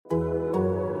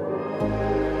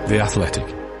The Athletic.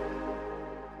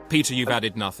 Peter, you've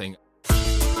added nothing.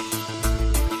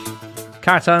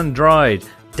 Cat and dried.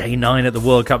 Day 9 at the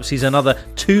World Cup sees another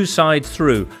two sides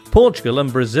through, Portugal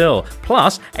and Brazil,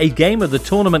 plus a game of the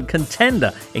tournament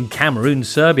contender in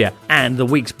Cameroon-Serbia, and the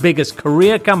week's biggest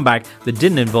career comeback that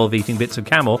didn't involve eating bits of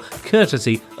camel,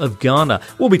 courtesy of Ghana.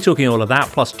 We'll be talking all of that,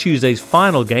 plus Tuesday's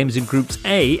final games in Groups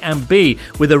A and B,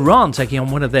 with Iran taking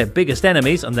on one of their biggest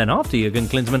enemies, and then after Jurgen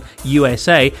Klinsmann,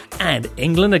 USA, and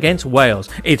England against Wales.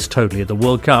 It's Totally at the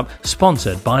World Cup,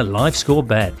 sponsored by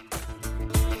LiveScoreBet.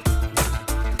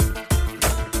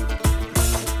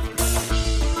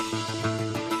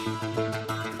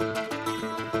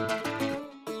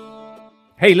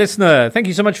 Hey listener, thank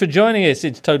you so much for joining us.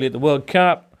 It's Totally at the World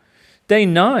Cup. Day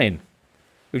 9.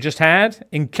 We've just had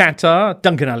in Qatar.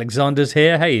 Duncan Alexander's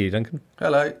here. Hey Duncan.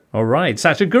 Hello. All right.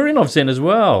 Sasha Gurinov's in as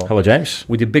well. Hello, James.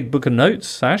 With your big book of notes,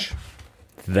 Sash.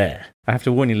 There. I have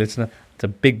to warn you, listener, it's a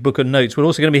big book of notes. We're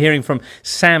also going to be hearing from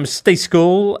Sam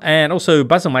Stejskal and also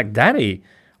Basil McDaddy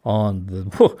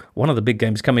on one of the big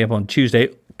games coming up on Tuesday.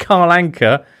 Carl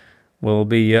Anka will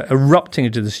be erupting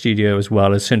into the studio as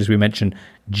well as soon as we mention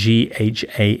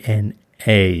Ghana.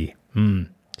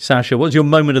 Sasha, what's your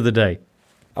moment of the day?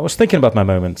 I was thinking about my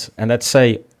moment, and I'd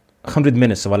say 100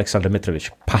 minutes of Alexander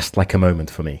Mitrovic passed like a moment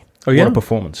for me. Oh, yeah? What a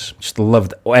performance. Just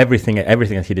loved everything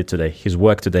that he did today. His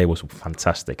work today was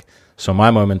fantastic. So my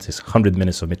moment is 100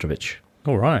 minutes of Mitrovic.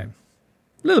 All right.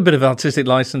 A little bit of artistic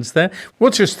license there.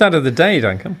 What's your stat of the day,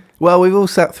 Duncan? Well, we've all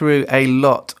sat through a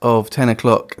lot of 10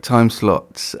 o'clock time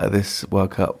slots at this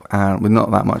World Cup and with not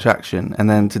that much action. And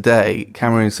then today,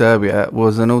 Cameroon-Serbia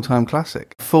was an all-time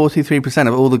classic. 43%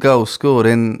 of all the goals scored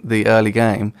in the early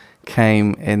game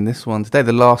came in this one today,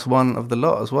 the last one of the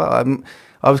lot as well.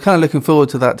 I was kind of looking forward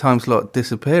to that time slot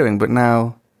disappearing, but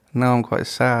now I'm quite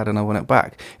sad and I want it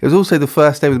back. It was also the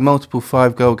first day with multiple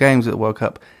 5-goal games at the World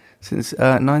Cup since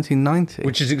 1990.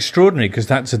 Which is extraordinary because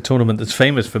that's a tournament that's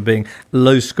famous for being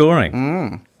low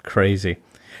scoring. Crazy.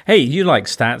 Hey, you like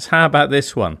stats. How about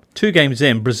this one? 2 games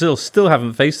in, Brazil still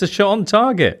haven't faced a shot on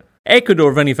target. Ecuador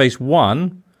have only faced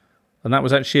one, and that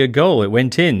was actually a goal. It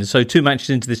went in. So 2 matches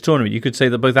into this tournament, you could say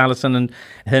that both Alisson and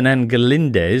Hernan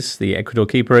Galindez, the Ecuador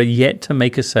keeper, are yet to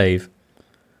make a save.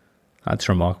 That's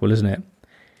remarkable, isn't it?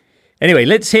 Anyway,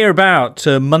 let's hear about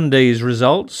Monday's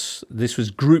results. This was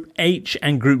Group H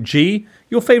and Group G.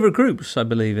 Your favourite groups, I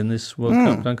believe, in this World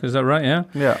Cup, Duncan. Is that right, yeah?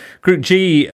 Yeah. Group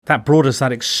G, that brought us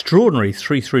that extraordinary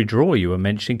 3-3 draw you were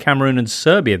mentioning. Cameroon and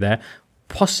Serbia there.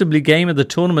 Possibly game of the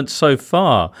tournament so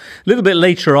far. A little bit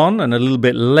later on and a little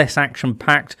bit less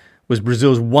action-packed was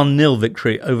Brazil's 1-0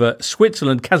 victory over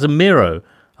Switzerland. Casemiro,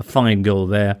 a fine goal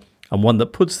there, and one that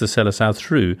puts the Seleção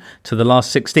through to the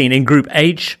last 16. In Group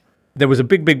H, there was a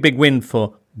big win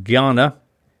for Ghana,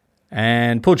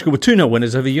 and Portugal were 2-0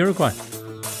 winners over Uruguay.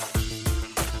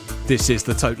 This is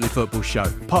the Totally Football Show,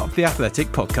 part of the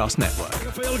Athletic Podcast Network.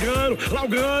 Rafael Guerreiro, lá o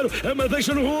Guerreiro, mas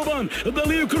deixa no Ruben,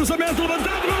 dali o cruzamento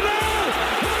levantado,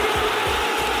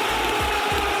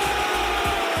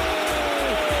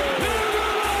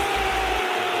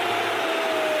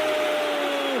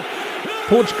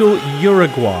 Portugal,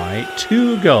 Uruguay,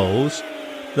 2 goals.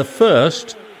 The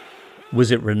first, was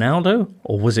it Ronaldo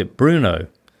or was it Bruno?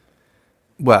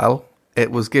 Well, it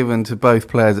was given to both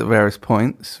players at various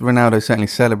points. Ronaldo certainly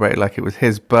celebrated like it was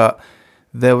his, but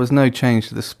there was no change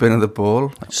to the spin of the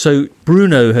ball. So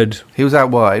Bruno he was out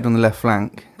wide on the left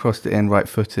flank, crossed it in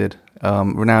right-footed.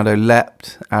 Ronaldo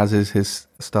leapt, as is his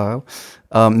style,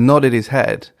 nodded his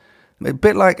head. A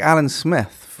bit like Alan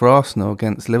Smith for Arsenal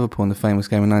against Liverpool in the famous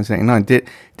game in 1989.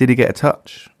 Did he get a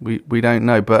touch? We don't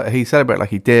know, but he celebrated like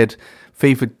he did.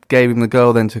 FIFA gave him the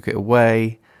goal, then took it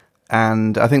away.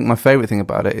 And I think my favourite thing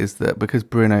about it is that because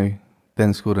Bruno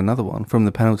then scored another one from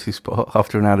the penalty spot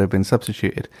after Ronaldo had been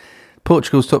substituted,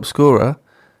 Portugal's top scorer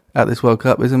at this World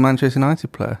Cup is a Manchester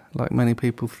United player, like many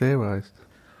people theorised.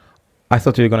 I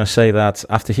thought you were going to say that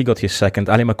after he got his second,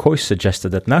 Ali McCoy suggested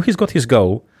that now he's got his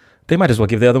goal, they might as well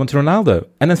give the other one to Ronaldo.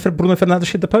 And then Bruno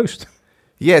Fernandes hit the post.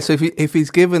 Yeah, so if he's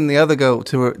given the other goal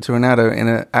to Ronaldo in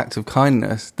an act of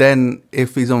kindness, then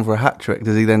if he's on for a hat-trick,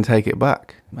 does he then take it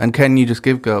back? And can you just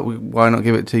give goal? Why not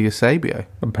give it to Eusebio?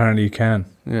 Apparently you can.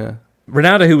 Yeah.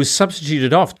 Ronaldo, who was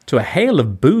substituted off to a hail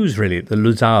of boos, really, at the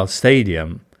Lusail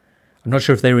Stadium. I'm not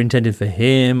sure if they were intended for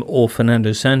him or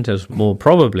Fernando Santos, more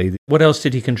probably. What else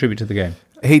did he contribute to the game?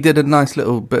 He did a nice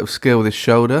little bit of skill with his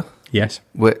shoulder. Yes.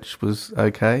 Which was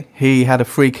okay. He had a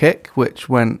free kick, which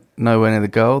went nowhere near the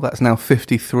goal. That's now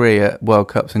 53 at World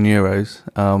Cups and Euros,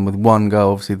 with 1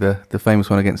 goal, obviously the famous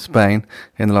one against Spain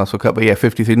in the last World Cup. But yeah,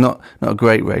 53, not a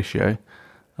great ratio.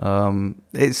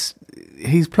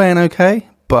 He's playing okay,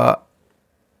 but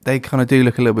they kind of do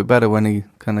look a little bit better when he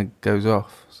kind of goes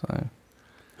off. So,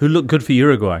 Who looked good for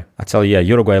Uruguay? I tell you,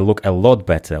 Uruguay look a lot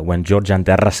better when Georgian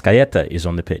de Arrascaeta is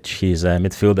on the pitch. He's a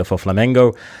midfielder for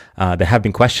Flamengo. There have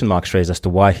been question marks raised as to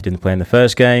why he didn't play in the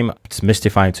first game. It's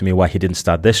mystifying to me why he didn't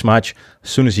start this match.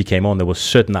 As soon as he came on, there was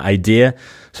certain idea,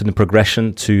 certain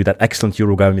progression to that excellent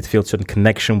Uruguay midfield, certain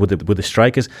connection with the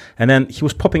strikers. And then he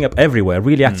was popping up everywhere.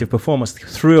 Really active performance.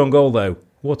 Through on goal, though.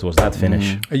 What was that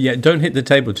finish? Yeah, don't hit the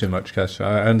table too much, Cash.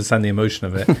 I understand the emotion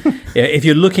of it. Yeah, if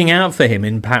you're looking out for him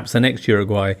in perhaps the next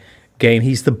Uruguay game,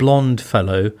 he's the blonde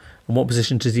fellow. And what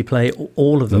position does he play?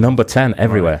 All of them? Number 10,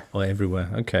 everywhere. Right. Oh, everywhere.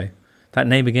 Okay. That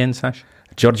name again, Sash?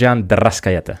 Georgian de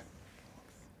Arrascaeta.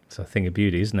 It's a thing of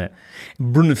beauty, isn't it?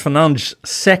 Bruno Fernandes'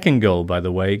 second goal, by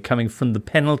the way, coming from the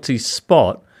penalty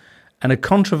spot and a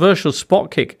controversial spot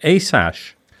kick.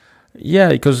 Sash? Yeah,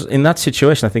 because in that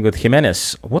situation, I think with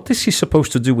Jimenez, what is he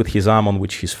supposed to do with his arm on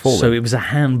which he's falling? So it was a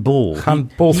handball.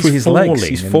 Handball through his legs.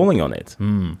 He's falling on it.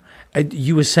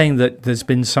 You were saying that there's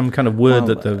been some kind of word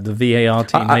that the VAR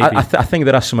team maybe... I think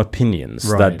there are some opinions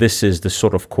that this is the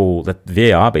sort of call that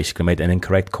VAR basically made an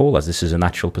incorrect call, as this is a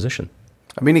natural position.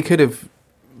 I mean, he could have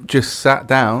just sat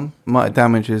down, might have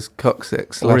damaged his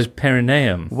coccyx. Or his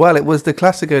perineum. Well, it was the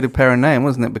Clásico de Perineum,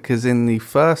 wasn't it? Because in the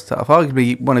first half,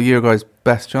 arguably one of Uruguay's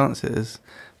best chances,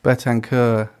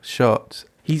 Betancourt shot.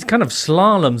 He's kind of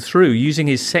slalomed through using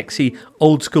his sexy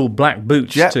old-school black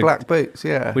boots. Black boots,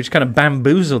 yeah. Which kind of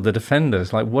bamboozled the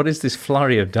defenders. Like, what is this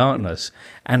flurry of darkness?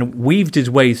 And weaved his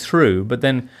way through, but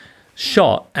then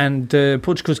shot, and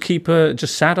Portugal's keeper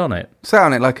just sat on it. Sat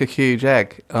on it like a huge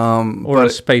egg. Or a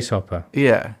space hopper.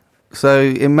 Yeah. So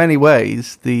in many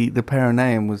ways, the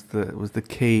perineum was the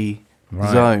key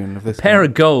zone of this pair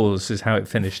of goals is how it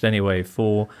finished anyway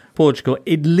for Portugal.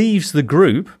 It leaves the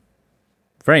group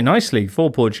very nicely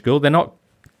for Portugal. They're not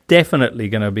definitely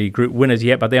going to be group winners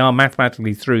yet, but they are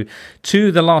mathematically through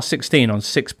to the last 16 on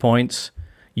 6 points.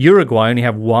 Uruguay only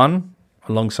have 1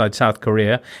 alongside South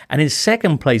Korea. And in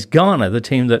second place, Ghana, the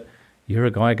team that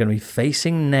Uruguay are going to be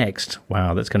facing next.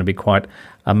 Wow, that's going to be quite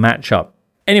a matchup.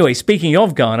 Anyway, speaking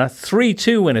of Ghana,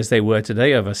 3-2 winners they were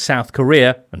today over South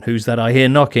Korea. And who's that I hear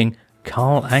knocking?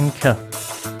 Carl Anka.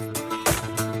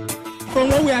 From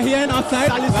what we are hearing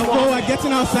outside, we're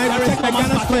getting outside, we're checking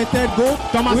Ghana for a third goal.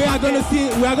 We are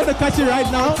going to catch it right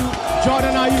now.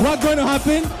 Jordan, what's going to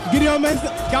happen? Gideon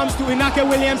Mensah comes to Inaki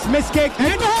Williams, miskick,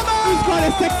 and he's got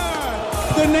a six.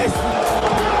 The next.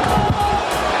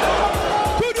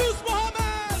 Kudus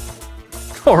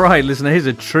Mohammed. All right, listener, here's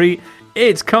a treat.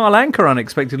 It's Carl Anka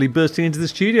unexpectedly bursting into the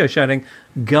studio shouting,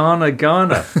 Ghana,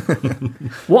 Ghana.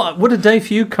 What a day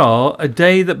for you, Carl. A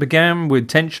day that began with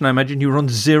tension. I imagine you were on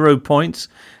 0 points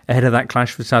ahead of that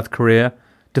clash with South Korea.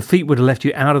 Defeat would have left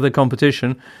you out of the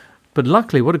competition. But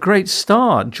luckily, what a great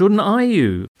start. Jordan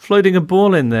Ayew floating a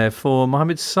ball in there for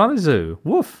Mohamed Salisu.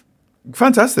 Woof.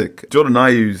 Fantastic. Jordan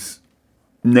Ayew's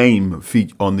name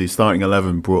on the starting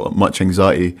 11 brought up much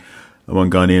anxiety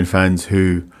among Ghanaian fans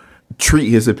who treat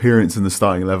his appearance in the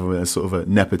starting 11 as sort of a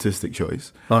nepotistic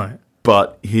choice. All right.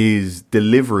 But his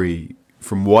delivery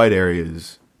from wide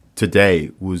areas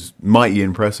today was mighty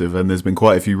impressive, and there's been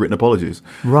quite a few written apologies.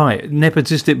 Right.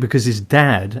 Nepotistic because his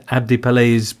dad, Abdi Pelé,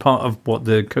 is part of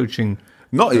the coaching...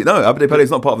 No, Abdi Pelé is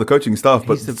not part of the coaching staff,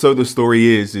 but so the story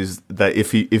is that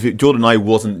if Jordan Ayew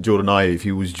wasn't Jordan Ayew, if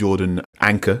he was Jordan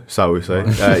Anka, so we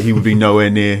say, he would be nowhere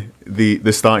near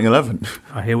the starting 11.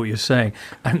 I hear what you're saying.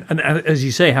 And as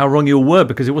you say, how wrong you were,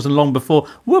 because it wasn't long before,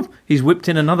 he's whipped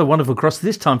in another wonderful cross,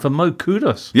 this time for Mo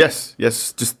Kudus. Yes,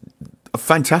 just a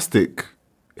fantastic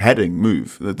heading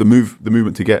move. The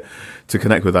movement to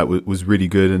connect with that was really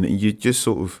good, and you just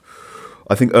sort of,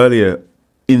 I think earlier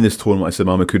in this tournament, I said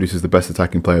Mo Kudus is the best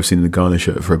attacking player I've seen in the Ghana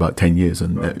shirt for about 10 years,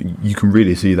 and you can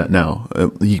really see that now.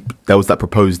 There was that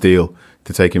proposed deal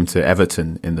to take him to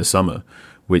Everton in the summer,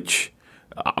 which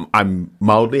I'm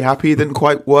mildly happy it didn't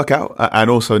quite work out, and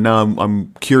also now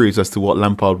I'm curious as to what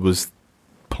Lampard was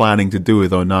planning to do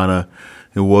with Onana,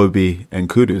 Iwobi and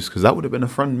Kudus, because that would have been a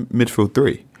front midfield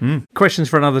 3. Questions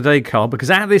for another day, Carl, because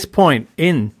at this point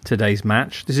in today's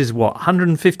match, this is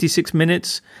 156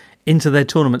 minutes into their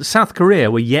tournament. South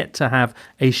Korea were yet to have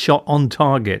a shot on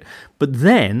target. But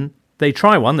then they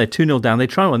try one, they're 2-0 down, they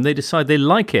try one, they decide they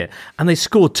like it, and they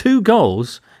score 2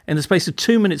 goals in the space of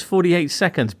 2 minutes, 48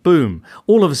 seconds. Boom.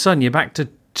 All of a sudden, you're back to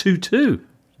 2-2.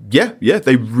 Yeah,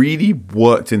 they really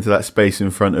worked into that space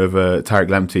in front of Tariq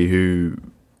Lamptey, who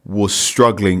was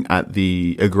struggling at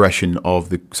the aggression of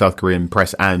the South Korean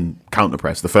press and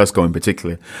counter-press, the first goal in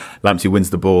particular. Lamptey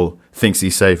wins the ball, thinks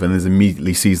he's safe, and is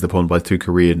immediately seized upon by 2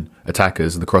 Korean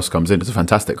attackers, and the cross comes in. It's a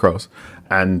fantastic cross.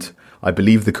 And I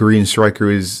believe the Korean striker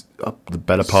is up the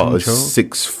better part of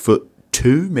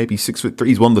 6'2", maybe 6'3".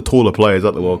 He's one of the taller players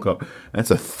at the World Cup. And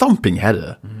it's a thumping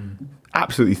header.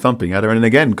 Absolutely thumping header. And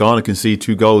again, Ghana can see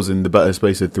 2 goals in the better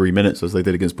space of 3 minutes as they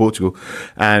did against Portugal.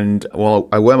 And while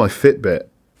I wear my Fitbit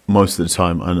most of the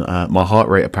time, and my heart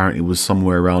rate apparently was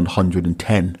somewhere around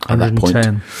 110 at that point.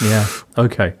 110, yeah.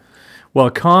 Okay. Well,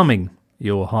 calming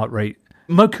your heart rate.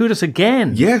 Mo Kudus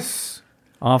again. Yes.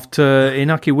 After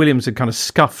Inaki Williams had kind of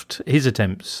scuffed his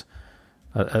attempts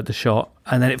at the shot.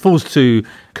 And then it falls to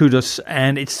Kudus,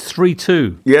 and it's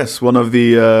 3-2. Yes, one of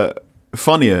the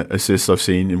funnier assists I've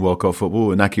seen in World Cup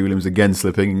football. Inaki Williams again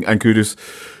slipping, and Kudus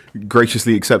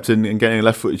graciously accepting and getting a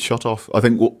left-footed shot off. I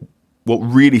think what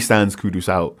really stands Kudus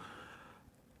out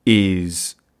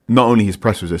is not only his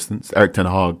press resistance. Erik ten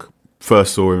Hag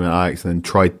first saw him at Ajax and then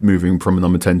tried moving from a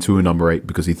number 10 to a number 8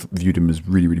 because he viewed him as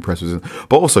really, really press resistant.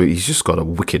 But also, he's just got a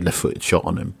wicked left-footed shot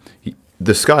on him.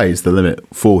 The sky is the limit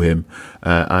for him,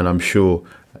 and I'm sure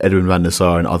Edwin van der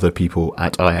Sar and other people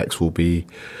at Ajax will be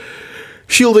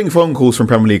shielding phone calls from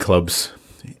Premier League clubs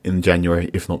in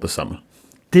January, if not the summer.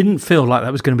 Didn't feel like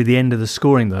that was going to be the end of the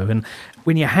scoring, though. And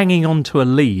when you're hanging on to a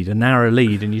narrow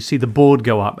lead, and you see the board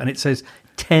go up and it says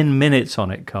 10 minutes on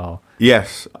it, Carl.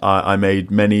 Yes, I made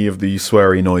many of the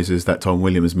sweary noises that Tom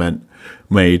Williams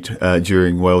made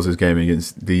during Wales's game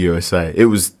against the USA. It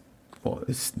was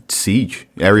it's siege,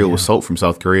 aerial assault from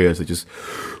South Korea. So just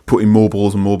putting more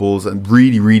balls and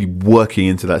really, really working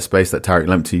into that space that Tariq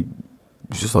Lamptey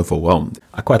was just overwhelmed.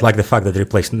 I quite like the fact that they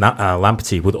replaced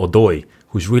Lamptey with Odoi,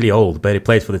 who's really old, but he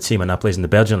played for the team and now plays in the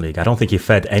Belgian league. I don't think he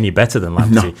fared any better than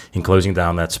Lamptey in closing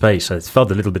down that space. So it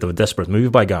felt a little bit of a desperate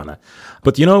move by Ghana.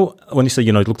 But, when you say,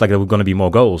 it looked like there were going to be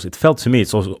more goals, it felt to me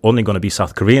it's also only going to be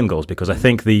South Korean goals, because I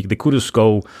think the Kudus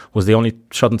goal was the only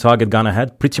shot on target Ghana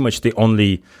had, pretty much the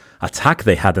only attack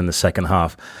they had in the second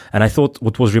half. And I thought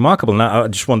what was remarkable, now I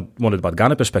just wanted about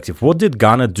Ghana perspective, what did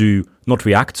Ghana do not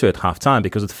react to at half time?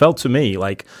 Because it felt to me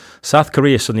like South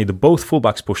Korea suddenly, both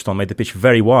fullbacks pushed on, made the pitch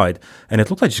very wide, and it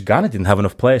looked like just Ghana didn't have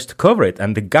enough players to cover it,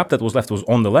 and the gap that was left was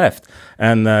on the left,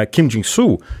 and Kim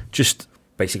Jin-soo just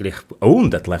basically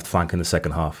owned that left flank in the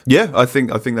second half. Yeah, I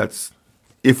think that's,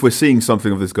 if we're seeing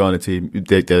something of this Ghana team,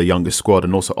 they're the youngest squad,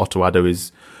 and also Otto Addo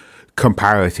is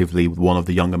comparatively one of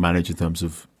the younger managers in terms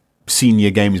of senior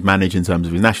games managed in terms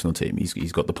of his national team.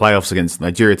 He's got the playoffs against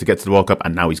Nigeria to get to the World Cup,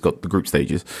 and now he's got the group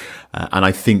stages. And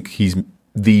I think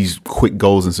these quick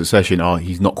goals in succession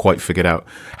he's not quite figured out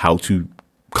how to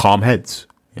calm heads.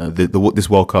 This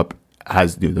World Cup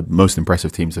has the most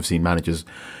impressive teams have seen managers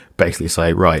basically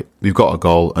say, right, we've got a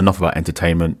goal, enough about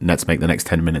entertainment, let's make the next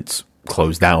 10 minutes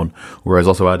close down. Whereas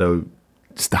Otto Addo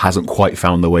just hasn't quite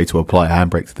found the way to apply a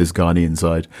handbrake to this Ghanaian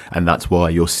side, and that's why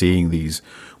you're seeing these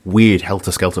weird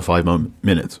helter-skelter 5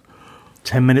 minutes.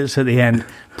 10 minutes at the end,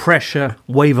 pressure,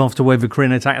 wave after wave of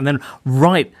Korean attack, and then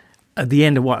right at the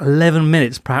end of 11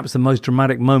 minutes, perhaps the most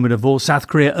dramatic moment of all, South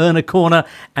Korea earn a corner,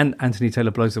 and Anthony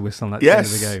Taylor blows the whistle on that end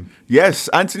of the game. Yes,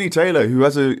 Anthony Taylor, who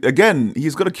has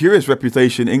he's got a curious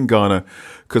reputation in Ghana,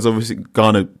 because obviously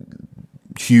Ghana,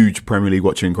 huge Premier League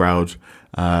watching crowd,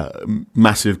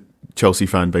 massive Chelsea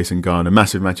fan base in Ghana,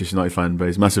 massive Manchester United fan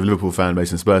base, massive Liverpool fan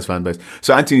base and Spurs fan base.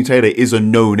 So Anthony Taylor is a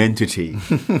known entity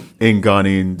in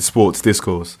Ghanaian sports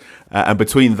discourse. And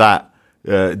between that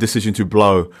decision to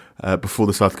blow before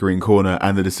the South Korean corner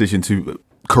and the decision to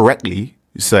correctly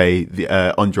say the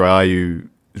Andre Ayew's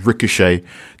ricochet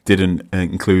didn't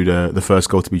include the first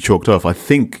goal to be chalked off, I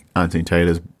think Anthony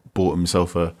Taylor's bought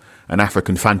himself an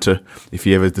African Fanta if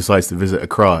he ever decides to visit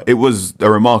Accra. It was a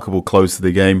remarkable close to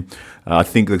the game. I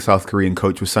think the South Korean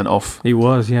coach was sent off. He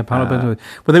was, yeah. Paulo Bento.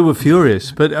 Well, they were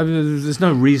furious, but there's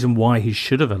no reason why he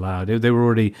should have allowed it. They were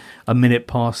already a minute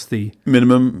past the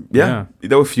minimum. Yeah.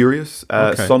 They were furious.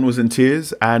 Son was in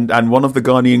tears, and one of the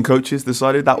Ghanaian coaches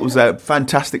decided that was a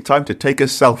fantastic time to take a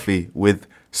selfie with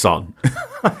Son,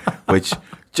 which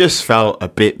just felt a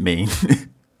bit mean.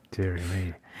 Dear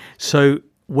me. So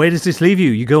where does this leave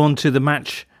you? You go on to the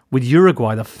match with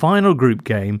Uruguay, the final group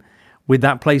game, with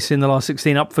that place in the last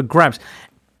 16 up for grabs.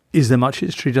 Is there much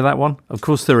history to that one? Of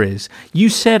course there is. You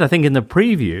said, I think in the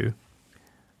preview,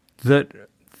 that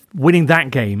winning that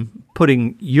game,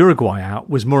 putting Uruguay out,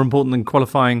 was more important than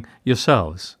qualifying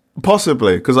yourselves.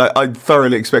 Possibly, because I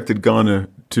thoroughly expected Ghana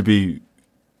to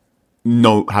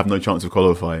have no chance of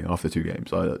qualifying after 2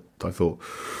 games. I thought,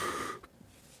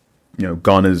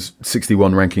 Ghana's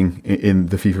 61 ranking in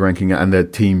the FIFA ranking and their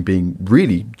team being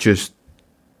really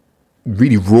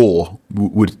raw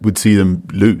would see them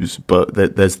lose. But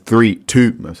there's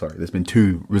been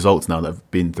 2 results now that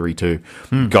have been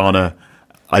 3-2. Ghana,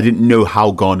 I didn't know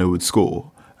how Ghana would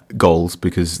score. goals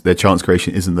because their chance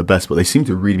creation isn't the best, but they seem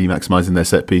to really be maximising their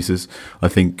set pieces. I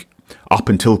think up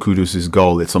until Kudus'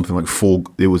 goal, it's something like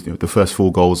the first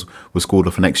 4 goals were scored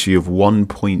off an XG of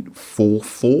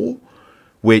 1.44,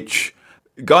 which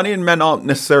Ghanaian men aren't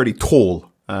necessarily tall.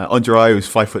 Andre Ayew is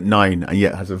 5'9" and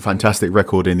yet has a fantastic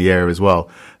record in the air as well.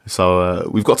 So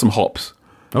we've got some hops.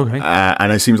 Okay.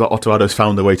 And it seems like Otto Addo's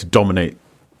found a way to dominate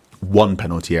one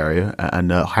penalty area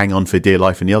and hang on for dear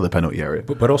life in the other penalty area.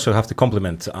 But also have to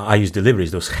compliment Ayew's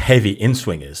deliveries, those heavy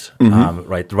in-swingers,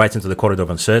 right into the corridor of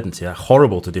uncertainty.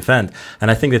 Horrible to defend. And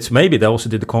I think that's maybe they also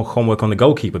did the homework on the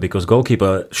goalkeeper, because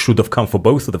goalkeeper should have come for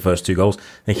both of the first 2 goals,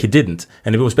 and he didn't.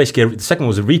 And it was basically, the second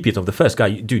was a repeat of the first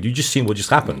guy. Dude, you just seen what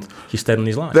just happened. He stayed on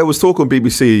his line. There was talk on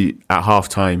BBC at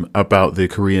half-time about the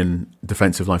Korean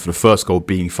defensive line for the first goal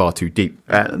being far too deep.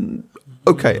 And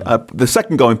the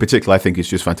second goal in particular, I think, is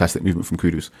just fantastic movement from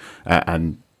Kudus.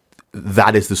 And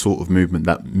that is the sort of movement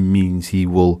that means he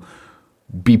will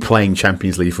be playing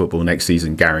Champions League football next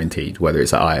season, guaranteed, whether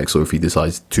it's at Ajax or if he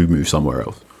decides to move somewhere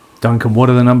else. Duncan, what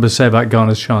do the numbers say about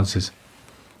Ghana's chances?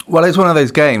 Well, it's one of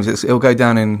those games. It'll go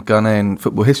down in Ghanaian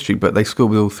football history, but they scored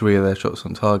with all 3 of their shots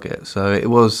on target. So it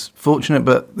was fortunate,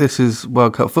 but this is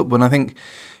World Cup football. And I think,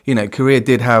 Korea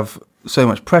did have so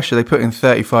much pressure. They put in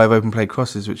 35 open play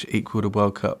crosses, which equaled a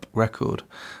World Cup record.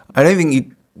 I don't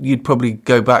think you'd probably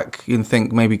go back and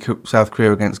think maybe South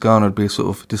Korea against Ghana would be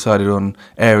sort of decided on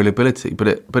aerial ability, but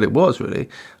it was really,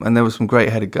 and there were some great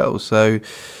headed goals. So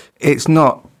it's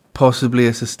not possibly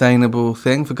a sustainable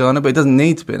thing for Ghana, but it doesn't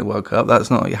need to be in a World Cup. That's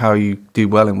not how you do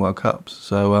well in World Cups.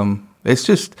 So it's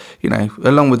just,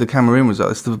 along with the Cameroon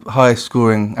result, it's the highest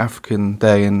scoring African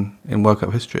day in World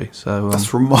Cup history. So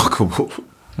that's remarkable.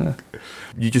 Yeah.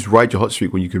 You just ride your hot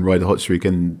streak when you can ride a hot streak,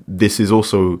 and this is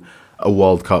also a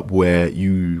World Cup where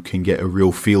you can get a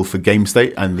real feel for game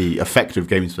state and the effect of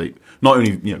game state, not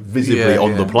only visibly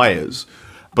on the players,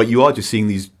 but you are just seeing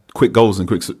these quick goals and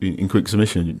quick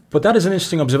submission. But that is an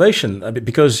interesting observation,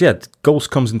 because goals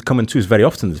come in 2s very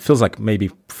often. It feels like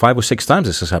maybe 5 or 6 times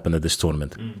this has happened at this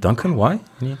tournament. Duncan, why?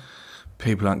 Yeah.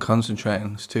 People aren't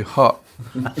concentrating. It's too hot.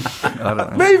 I don't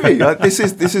know. Maybe this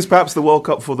is perhaps the World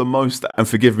Cup for the most. And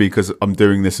forgive me because I'm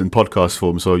doing this in podcast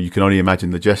form, so you can only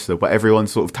imagine the gesture. But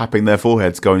everyone's sort of tapping their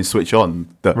foreheads, going switch on.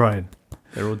 Right.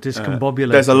 They're all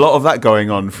discombobulated. There's a lot of that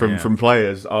going on from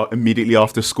players immediately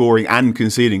after scoring and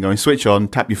conceding, going switch on,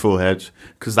 tap your forehead,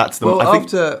 because that's the. Well,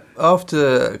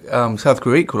 after South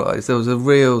Korea equalised, there was a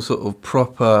real sort of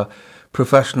proper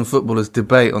professional footballers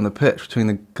debate on the pitch between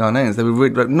the Ghanaians. They were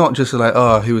really, not just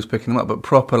who was picking them up, but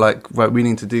proper we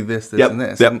need to do this and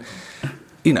this. Yep. And,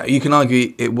 you can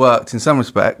argue it worked in some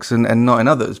respects and not in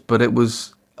others, but it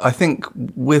was, I think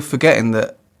we're forgetting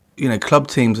that, club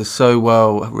teams are so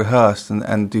well rehearsed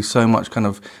and do so much kind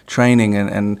of training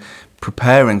and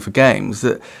preparing for games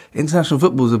that international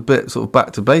football is a bit sort of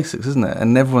back to basics, isn't it?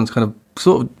 And everyone's kind of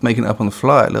sort of making it up on the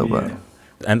fly a little bit.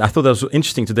 And I thought that was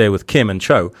interesting today with Kim and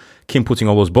Cho. Kim putting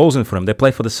all those balls in for him. They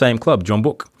play for the same club,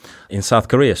 Jeonbuk, in South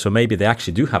Korea. So maybe they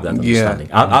actually do have that understanding,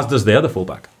 as does the other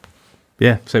fullback.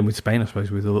 Yeah, same with Spain, I suppose,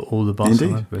 with all the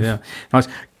Barcelona. But yeah, nice.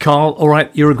 Carl, all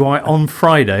right, Uruguay on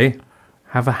Friday.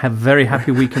 Have a very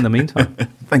happy week in the meantime.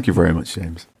 Thank you very much,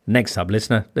 James. Next up,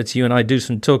 listener, let's you and I do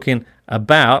some talking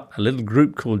about a little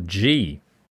group called G.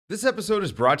 This episode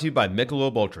is brought to you by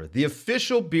Michelob Ultra, the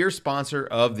official beer sponsor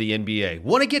of the NBA.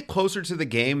 Want to get closer to the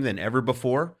game than ever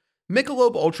before?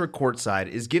 Michelob Ultra Courtside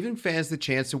is giving fans the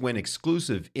chance to win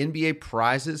exclusive NBA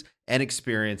prizes and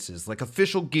experiences like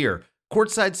official gear,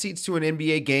 courtside seats to an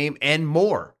NBA game, and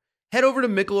more. Head over to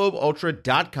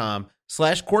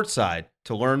MichelobUltra.com/courtside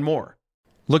to learn more.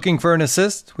 Looking for an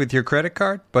assist with your credit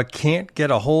card but can't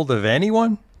get a hold of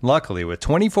anyone? Luckily, with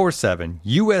 24/7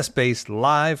 U.S.-based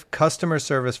live customer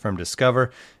service from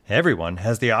Discover, everyone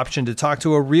has the option to talk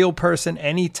to a real person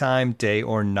anytime, day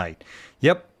or night.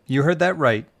 Yep, you heard that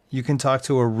right. You can talk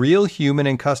to a real human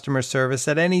in customer service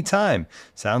at any time.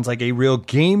 Sounds like a real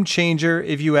game changer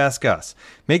if you ask us.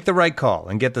 Make the right call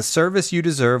and get the service you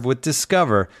deserve with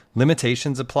Discover.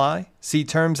 Limitations apply. See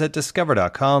terms at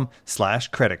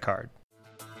discover.com/creditcard.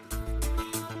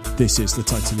 This is the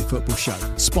Totally Football Show,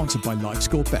 sponsored by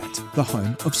LiveScoreBet, the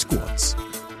home of Squads.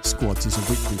 Squads is a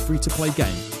weekly free-to-play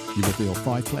game. You reveal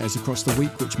 5 players across the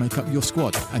week which make up your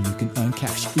squad, and you can earn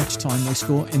cash each time they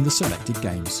score in the selected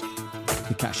games.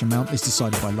 The cash amount is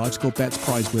decided by LiveScoreBet's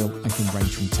prize wheel and can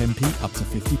range from 10p up to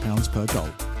 £50 per goal,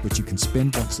 which you can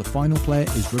spin once the final player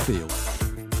is revealed.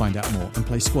 Find out more and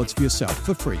play Squads for yourself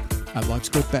for free at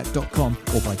livescorebet.com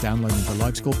or by downloading the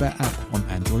LiveScoreBet app on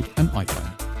Android and iPhone.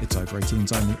 It's over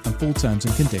 18s only and full terms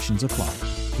and conditions apply.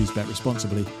 Please bet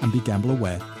responsibly and be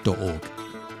gambleaware.org.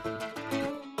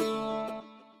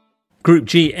 Group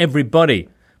G, everybody.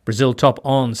 Brazil top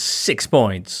on 6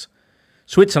 points.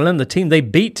 Switzerland, the team they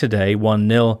beat today,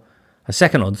 1-0. A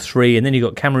second on 3. And then you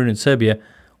got Cameroon and Serbia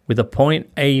with a point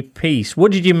apiece.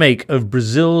 What did you make of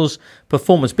Brazil's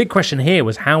performance? Big question here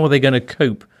was, how are they going to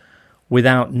cope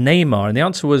without Neymar? And the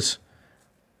answer was,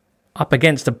 up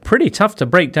against a pretty tough to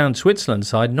break down Switzerland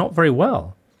side, not very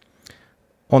well.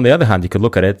 On the other hand, you could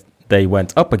look at it. They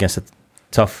went up against a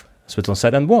tough Switzerland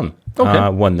side and won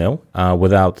 1-0.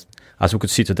 Without, as we could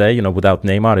see today, without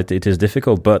Neymar, it is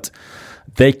difficult. But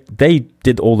they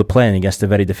did all the playing against a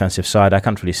very defensive side. I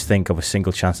can't really think of a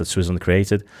single chance that Switzerland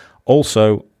created.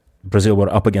 Also, Brazil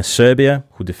were up against Serbia,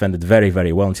 who defended very,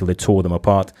 very well until they tore them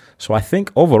apart. So I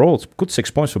think overall, it's a good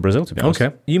 6 points for Brazil, to be honest.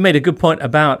 Okay. You made a good point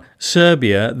about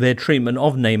Serbia, their treatment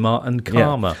of Neymar and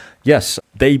Karma. Yeah. Yes,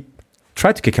 they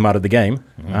tried to kick him out of the game,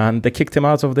 and they kicked him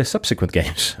out of their subsequent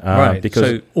games. Right, because,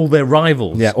 so all their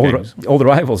rivals. Yeah, all the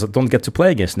rivals that don't get to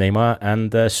play against Neymar,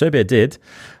 and Serbia did,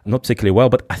 not particularly well,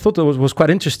 but I thought it was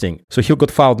quite interesting. So he got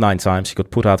fouled 9 times, he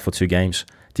got put out for 2 games.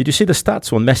 Did you see the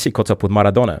stats when Messi caught up with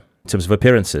Maradona in terms of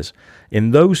appearances?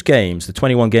 In those games, the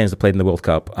 21 games they played in the World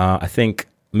Cup, I think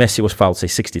Messi was fouled, say,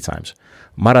 60 times.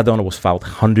 Maradona was fouled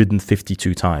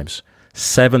 152 times.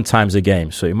 7 times a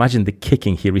game. So imagine the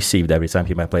kicking he received every time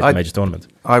he might play the major tournament.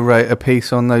 I wrote a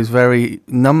piece on those very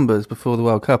numbers before the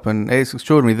World Cup, and it's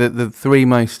extraordinary that the 3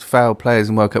 most fouled players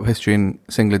in World Cup history in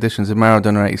single editions are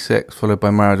Maradona 86, followed by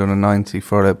Maradona 90,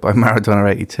 followed by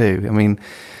Maradona 82. I mean,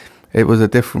 it was a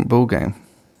different ball game.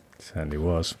 Certainly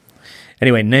was.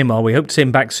 Anyway, Neymar, we hope to see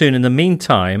him back soon. In the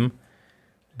meantime,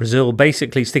 Brazil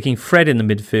basically sticking Fred in the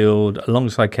midfield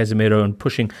alongside Casemiro and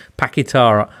pushing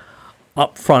Paquetá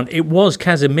up front. It was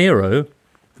Casemiro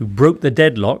who broke the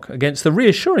deadlock against the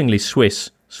reassuringly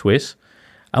Swiss.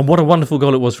 And what a wonderful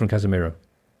goal it was from Casemiro.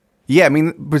 Yeah, I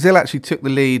mean, Brazil actually took the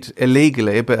lead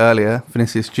illegally a bit earlier,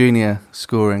 Vinicius Jr.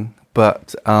 scoring,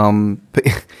 but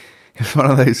it's one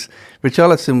of those.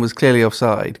 Richarlison was clearly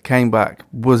offside, came back,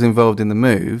 was involved in the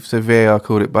move, so VAR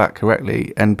called it back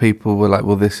correctly, and people were like,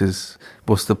 well,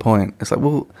 what's the point? It's like,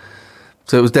 well,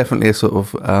 so it was definitely a sort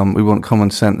of, we want common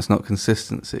sense, not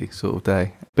consistency sort of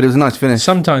day. But it was a nice finish.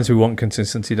 Sometimes we want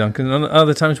consistency, Duncan, and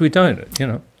other times we don't,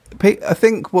 I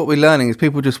think what we're learning is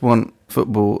people just want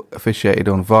football officiated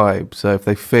on vibe, so if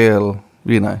they feel,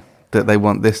 that they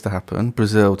want this to happen,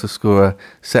 Brazil to score a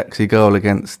sexy goal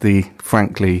against the,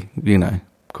 frankly,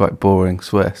 quite boring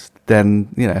Swiss, then,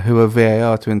 who are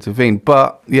VAR to intervene?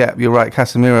 But, yeah, you're right,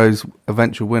 Casemiro's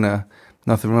eventual winner,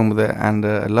 nothing wrong with it, and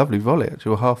a lovely volley,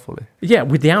 actually, a half volley. Yeah,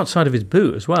 with the outside of his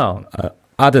boot as well.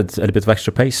 Added a bit of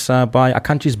extra pace by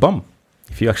Akanji's bum.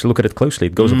 If you actually look at it closely,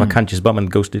 it goes up Akanji's bum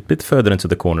and goes a bit further into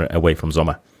the corner away from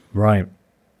Sommer. Right.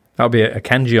 That'll be a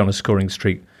Akanji on a scoring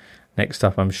streak next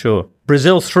up, I'm sure.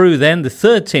 Brazil through then, the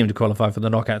third team to qualify for the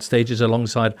knockout stages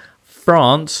alongside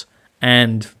France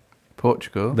and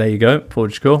Portugal. There you go,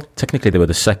 Portugal. Technically, they were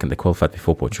the second. They qualified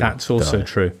before Portugal. That's also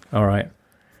true. All right.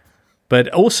 But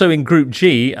also in Group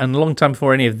G, and a long time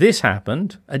before any of this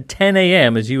happened, at 10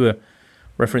 a.m., as you were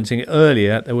referencing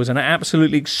earlier, there was an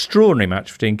absolutely extraordinary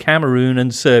match between Cameroon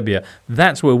and Serbia.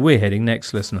 That's where we're heading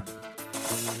next, listener.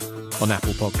 On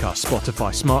Apple Podcasts,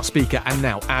 Spotify, Smart Speaker, and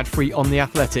now ad-free on The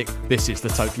Athletic, this is the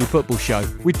Totally Football Show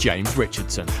with James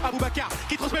Richardson.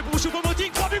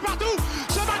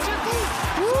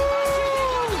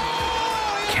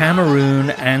 Cameroon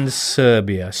and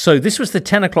Serbia. So this was the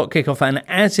 10 o'clock kickoff, and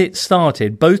as it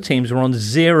started, both teams were on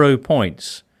 0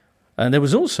 points. And there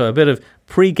was also a bit of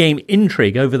pre-game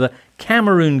intrigue over the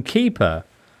Cameroon keeper,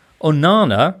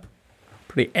 Onana,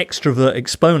 pretty extrovert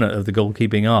exponent of the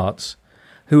goalkeeping arts,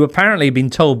 who apparently had been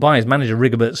told by his manager,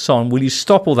 Rigobert Song, will you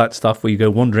stop all that stuff where you go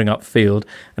wandering upfield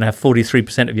and have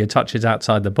 43% of your touches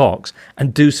outside the box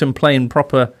and do some plain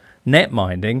proper net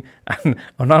minding? And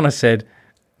Onana said,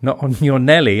 not on your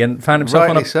Nelly, and found himself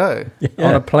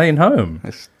on a plane home.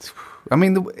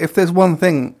 If there's one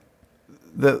thing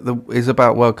that is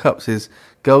about World Cups is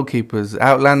goalkeepers,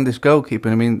 outlandish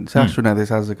goalkeeping. I mean, Sasha know this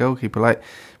as a goalkeeper. Like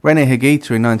René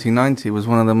Higuita in 1990 was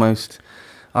one of the most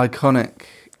iconic.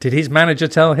 Did his manager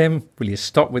tell him, will you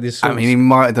stop with his sauce? I mean, he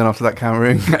might have done after that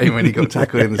Cameroon game when he got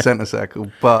tackled in the centre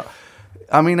circle. But,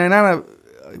 I mean, Onana,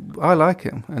 I like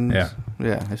him. And, yeah,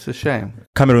 it's a shame.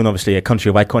 Cameroon, obviously, a country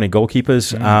of iconic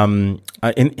goalkeepers.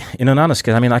 In Onana's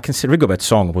case, I mean, I can see Rigobert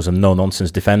Song was a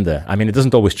no-nonsense defender. I mean, it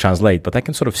doesn't always translate, but I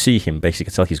can sort of see him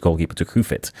basically tell his goalkeeper to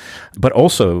hoof it. But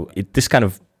also, this kind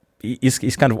of is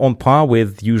kind of on par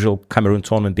with usual Cameroon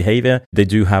tournament behaviour. They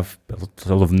do have a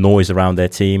lot of noise around their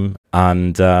team,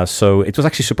 and so it was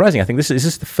actually surprising. I think is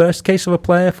this the first case of a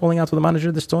player falling out with the manager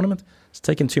of this tournament? It's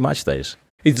taken 2 match days.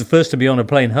 He's the first to be on a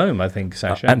plane home, I think,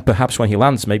 Sasha. And perhaps when he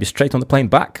lands, maybe straight on the plane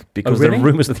back, because really? there are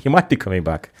rumours that he might be coming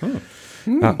back.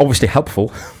 Obviously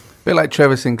helpful. A bit like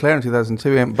Trevor Sinclair in 2002,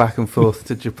 he went back and forth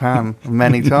to Japan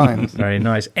many times. Very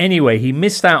nice. Anyway, he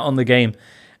missed out on the game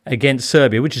against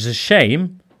Serbia, which is a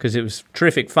shame because it was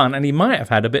terrific fun, and he might have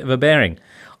had a bit of a bearing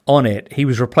on it. He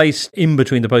was replaced in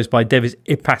between the posts by Devis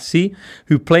Ipasi,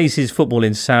 who plays his football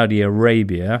in Saudi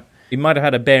Arabia. He might have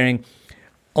had a bearing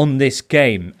on this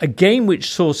game. A game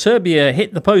which saw Serbia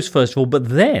hit the post first of all, but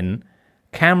then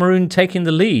Cameroon taking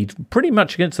the lead pretty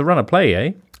much against the run of play,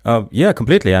 eh? Yeah,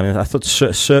 completely. I mean, I thought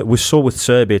we saw with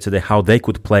Serbia today how they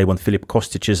could play when Filip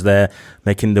Kostic is there,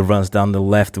 making the runs down the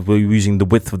left, using the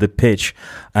width of the pitch.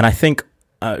 And I think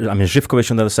Živkovic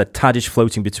on the other side, Tadic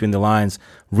floating between the lines,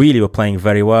 really were playing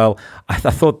very well. I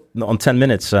thought on 10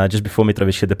 minutes, just before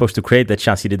Mitrovic hit the post to create that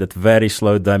chance, he did that very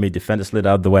slow dummy, defender slid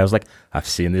out the way. I was like, I've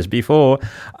seen this before.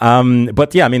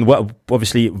 But yeah, I mean,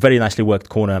 obviously, very nicely worked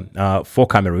corner for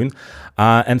Cameroon.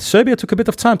 And Serbia took a bit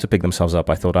of time to pick themselves up,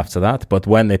 I thought, after that. But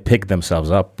when they picked themselves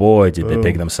up, boy, did they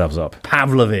pick themselves up.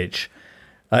 Pavlovic,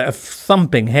 a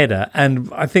thumping header,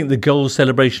 and I think the goal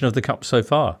celebration of the Cup so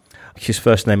far. His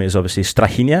first name is obviously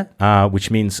Strahinja,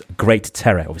 which means great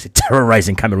terror. Obviously,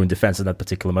 terrorizing Cameroon defense at that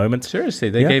particular moment. Seriously,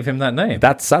 they gave him that name.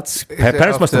 That's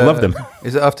parents must have loved him.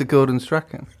 Is it after Gordon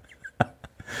Strachan?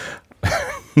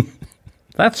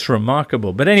 That's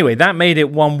remarkable. But anyway, that made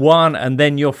it 1-1, and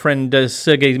then your friend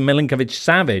Sergei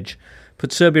Milinkovic-Savic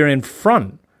put Serbia in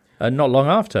front not long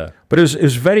after. But it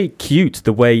was very cute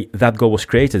the way that goal was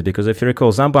created, because if you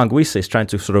recall, Zambo Anguissa is trying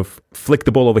to sort of flick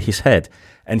the ball over his head,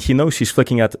 and he knows he's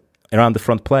flicking at around the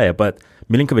front player, but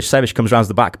Milinkovic-Savic comes around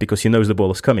the back because he knows the ball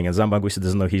is coming, and Zambo Anguissa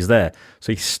doesn't know he's there.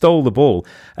 So he stole the ball.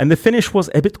 And the finish was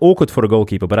a bit awkward for a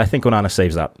goalkeeper, but I think Onana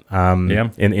saves that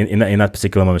in that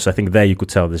particular moment. So I think there you could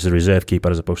tell this is a reserve keeper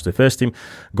as opposed to the first team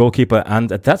goalkeeper. And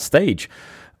at that stage,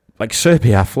 like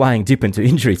Serbia are flying deep into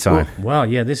injury time. Wow,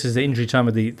 yeah, this is the injury time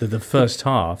of the first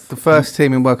half. The first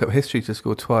team in World Cup history to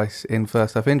score twice in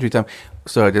first half injury time.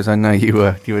 Sorry, Des, I know you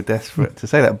were desperate to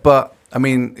say that, but I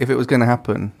mean, if it was going to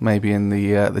happen, maybe in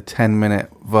the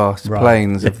 10-minute vast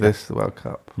plains of this World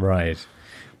Cup. Right.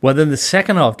 Well, then the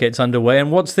second half gets underway, and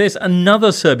what's this?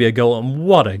 Another Serbia goal, and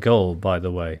what a goal, by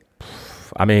the way.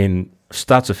 I mean,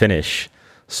 start to finish.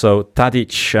 So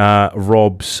Tadic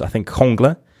robs, I think,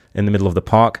 Hongla in the middle of the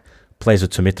park, plays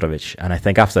it to Mitrovic. And I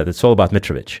think after that, it's all about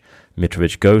Mitrovic.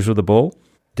 Mitrovic goes with the ball,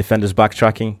 defenders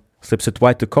backtracking, slips it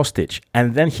wide to Kostic,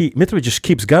 and then Mitrovic just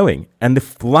keeps going, and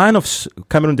the line of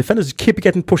Cameroon defenders keep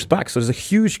getting pushed back, so there's a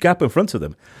huge gap in front of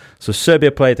them. So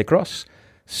Serbia played across,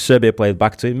 Serbia played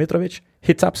back to Mitrovic,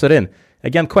 he taps it in.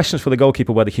 Again, questions for the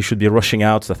goalkeeper whether he should be rushing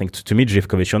out, I think, to meet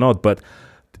Živkovic or not, but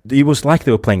it was like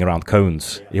they were playing around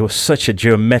cones. It was such a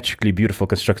geometrically beautiful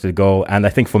constructed goal, and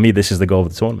I think for me this is the goal of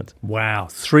the tournament. Wow,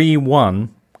 3-1,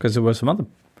 because there was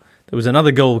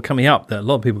another goal coming up that a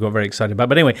lot of people got very excited about.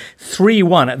 But anyway,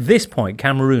 3-1. At this point,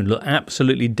 Cameroon look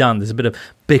absolutely done. There's a bit of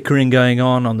bickering going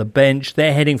on the bench.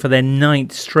 They're heading for their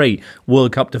 9th straight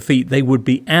World Cup defeat. They would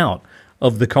be out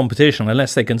of the competition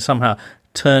unless they can somehow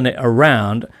turn it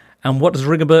around. And what does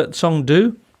Rigobert Song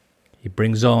do? He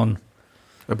brings on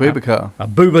Abubakar.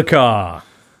 Abubakar.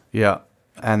 Yeah.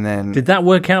 And then... Did that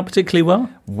work out particularly well?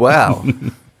 Well...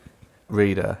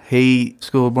 Reader. He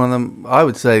scored one of them, I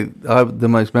would say, the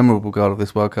most memorable goal of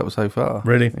this World Cup so far.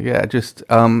 Really? Yeah, just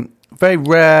very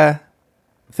rare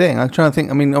thing. I'm trying to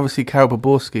think, I mean, obviously Karol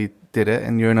Boborski did it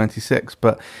in Euro 96,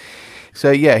 but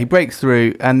so yeah, he breaks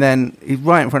through and then he's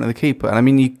right in front of the keeper. And I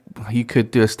mean, you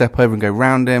could do a step over and go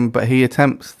round him, but he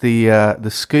attempts the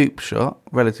scoop shot,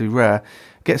 relatively rare,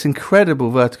 gets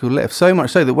incredible vertical lift, so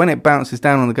much so that when it bounces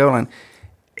down on the goal line,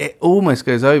 it almost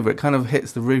goes over. It kind of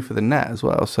hits the roof of the net as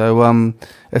well. So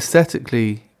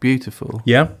aesthetically beautiful.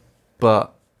 Yeah,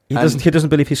 but he doesn't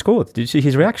believe he scored. Did you see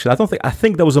his reaction? I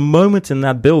think there was a moment in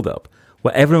that build-up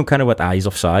where everyone kind of went, he's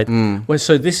offside. Well,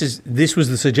 so this was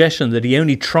the suggestion that he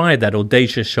only tried that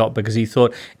audacious shot because he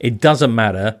thought it doesn't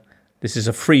matter. This is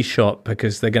a free shot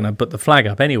because they're going to put the flag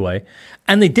up anyway,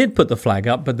 and they did put the flag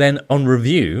up. But then on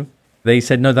review, they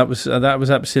said, no, that was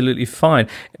absolutely fine.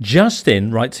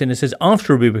 Justin writes in and says,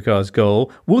 after Abubakar's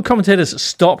goal, will commentators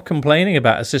stop complaining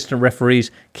about assistant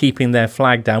referees keeping their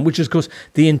flag down, which is, of course,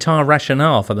 the entire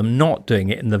rationale for them not doing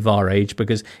it in the VAR age,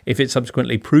 because if it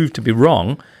subsequently proved to be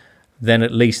wrong, then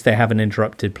at least they haven't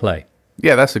interrupted play.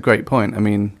 Yeah, that's a great point. I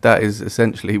mean, that is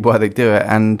essentially why they do it,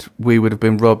 and we would have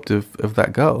been robbed of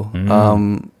that goal.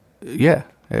 Yeah.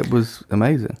 It was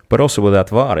amazing. But also with that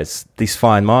VAR, it's these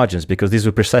fine margins, because these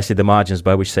were precisely the margins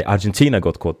by which, say, Argentina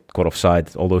got caught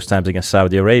offside all those times against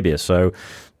Saudi Arabia. So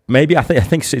Maybe I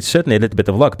think it's certainly a little bit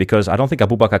of luck, because I don't think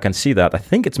Abubakar can see that. I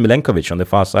think it's Milenkovic on the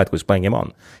far side who's playing him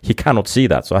on. He cannot see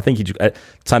that. So I think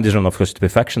time doesn't run, of course, to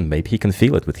perfection. Maybe he can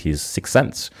feel it with his sixth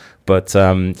sense. But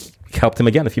helped him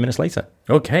again a few minutes later.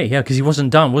 Okay, yeah, because he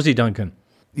wasn't done, was he, Duncan?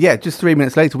 Yeah, just 3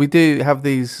 minutes later. We do have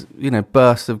these,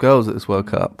 bursts of goals at this World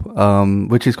Cup,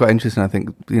 which is quite interesting. I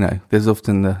think, there's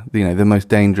often the most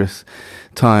dangerous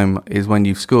time is when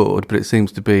you've scored, but it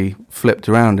seems to be flipped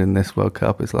around in this World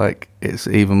Cup. It's like it's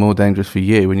even more dangerous for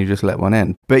you when you just let one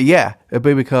in. But yeah,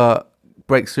 Abubakar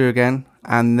breaks through again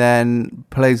and then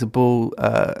plays the ball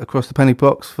across the penalty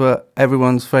box for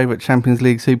everyone's favourite Champions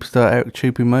League superstar Eric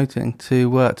Choupo-Moting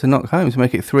to knock home, to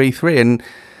make it 3-3. And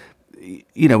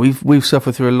we've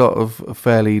suffered through a lot of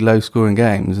fairly low-scoring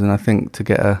games, and I think to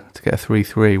get a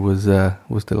 3-3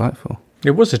 was delightful.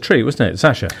 It was a treat, wasn't it,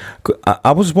 Sasha?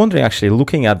 I was wondering, actually,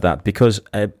 looking at that, because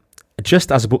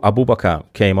just as Abubakar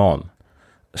came on,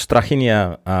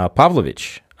 Strahinja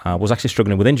Pavlovic was actually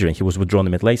struggling with injury. He was withdrawn a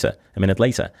minute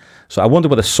later. So I wonder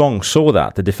whether Song saw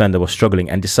that the defender was struggling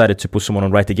and decided to put someone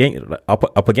on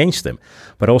up against him.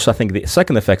 But also I think the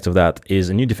second effect of that is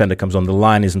a new defender comes on, the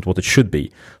line isn't what it should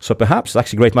be. So perhaps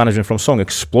actually great management from Song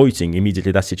exploiting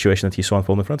immediately that situation that he saw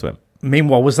unfold in front of him.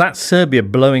 Meanwhile, was that Serbia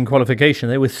blowing qualification?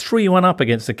 They were 3-1 up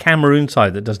against the Cameroon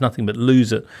side that does nothing but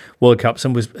lose at World Cups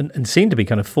and seemed to be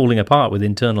kind of falling apart with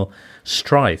internal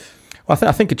strife. Well,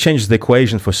 I think it changes the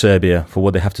equation for Serbia for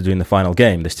what they have to do in the final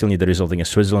game. They still need the result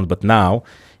against Switzerland, but now,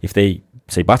 if they,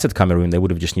 say, battered Cameroon, they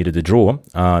would have just needed a draw.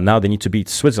 Now they need to beat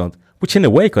Switzerland, which in a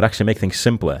way could actually make things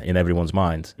simpler in everyone's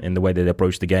mind, in the way that they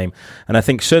approach the game. And I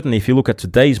think certainly if you look at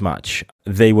today's match,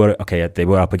 they were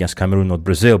up against Cameroon, not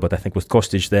Brazil, but I think with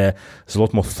Kostic there's a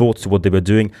lot more thought to what they were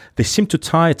doing. They seemed to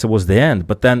tie it towards the end,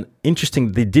 but then,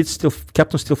 interesting, they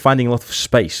kept on still finding a lot of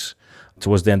space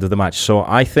towards the end of the match. So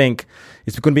I think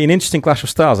it's going to be an interesting clash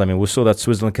of styles. I mean, we saw that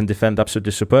Switzerland can defend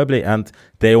absolutely superbly, and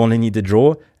they only need a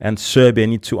draw, and Serbia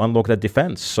need to unlock that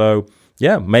defense. So,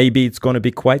 yeah, maybe it's going to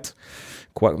be quite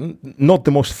not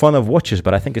the most fun of watches,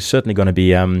 but I think it's certainly going to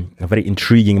be a very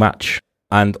intriguing match.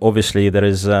 And obviously, there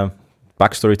is a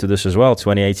backstory to this as well.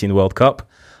 2018 World Cup.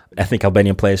 Ethnic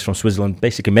Albanian players from Switzerland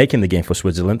basically making the game for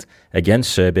Switzerland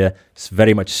against Serbia. It's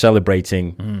very much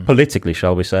celebrating politically,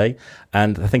 shall we say.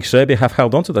 And I think Serbia have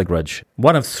held on to that grudge.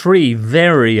 One of three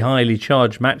very highly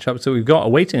charged matchups that we've got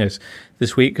awaiting us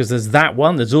this week, because there's that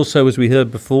one. There's also, as we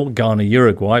heard before,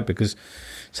 Ghana-Uruguay, because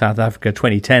South Africa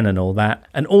 2010 and all that.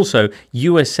 And also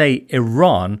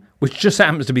USA-Iran, which just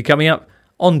happens to be coming up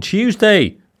on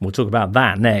Tuesday. We'll talk about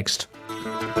that next.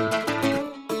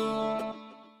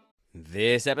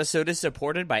 This episode is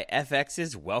supported by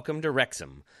FX's Welcome to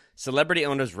Wrexham. Celebrity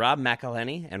owners Rob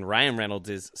McElhenney and Ryan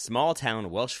Reynolds'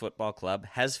 small-town Welsh football club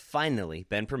has finally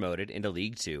been promoted into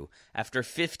League Two after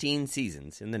 15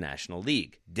 seasons in the National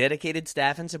League. Dedicated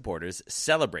staff and supporters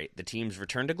celebrate the team's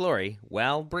return to glory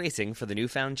while bracing for the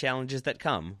newfound challenges that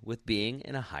come with being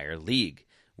in a higher league.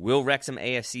 Will Wrexham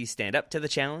AFC stand up to the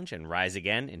challenge and rise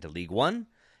again into League One?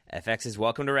 FX's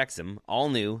Welcome to Wrexham, all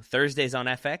new, Thursdays on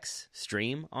FX,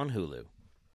 stream on Hulu.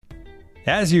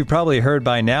 As you've probably heard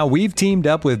by now, we've teamed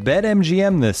up with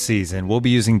BetMGM this season. We'll be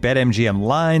using BetMGM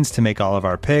lines to make all of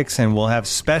our picks, and we'll have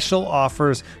special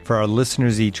offers for our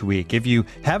listeners each week. If you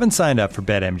haven't signed up for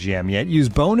BetMGM yet, use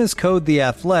bonus code The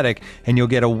Athletic, and you'll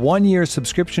get a 1-year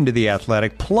subscription to The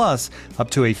Athletic, plus up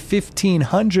to a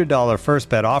 $1,500 first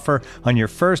bet offer on your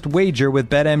first wager with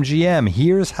BetMGM.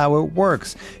 Here's how it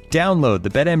works. Download the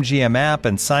BetMGM app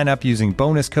and sign up using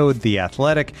bonus code The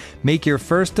Athletic. Make your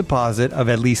first deposit of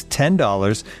at least $10.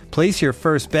 Place your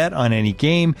first bet on any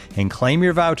game and claim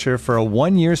your voucher for a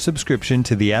 1-year subscription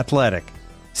to The Athletic.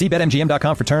 See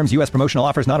BetMGM.com for terms. U.S. promotional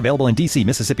offers not available in D.C.,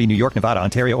 Mississippi, New York, Nevada,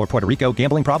 Ontario, or Puerto Rico.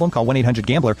 Gambling problem? Call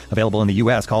 1-800-GAMBLER. Available in the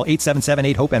U.S. Call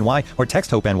 877-8-HOPE-NY or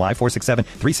text HOPE-NY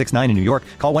 467-369 in New York.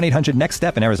 Call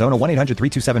 1-800-NEXT-STEP in Arizona.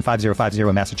 1-800-327-5050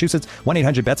 in Massachusetts.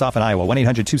 1-800-BETS-OFF in Iowa.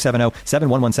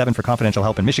 1-800-270-7117 for confidential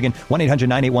help in Michigan.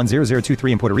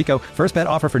 1-800-981-0023 in Puerto Rico. First bet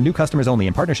offer for new customers only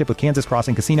in partnership with Kansas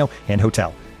Crossing Casino and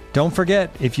Hotel. Don't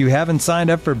forget, if you haven't signed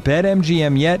up for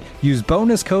BetMGM yet, use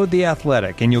bonus code The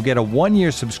Athletic, and you'll get a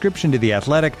 1-year subscription to The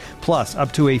Athletic, plus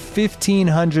up to a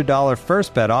 $1,500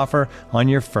 first bet offer on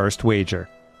your first wager.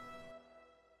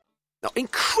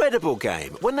 Incredible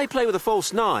game. When they play with a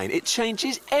false nine, it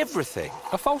changes everything.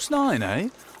 A false nine, eh?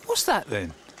 What's that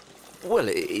then? Well,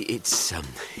 it's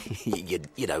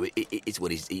it's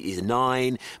what he's a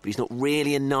nine, but he's not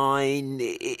really a nine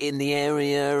in the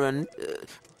area, and.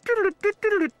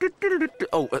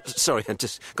 Oh, sorry, I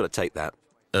just got to take that.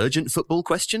 Urgent football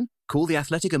question? Call the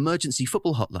Athletic Emergency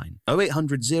Football Hotline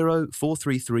 0800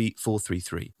 433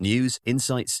 433. News,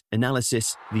 insights,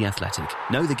 analysis. The Athletic.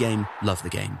 Know the game, love the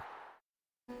game.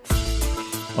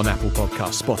 On Apple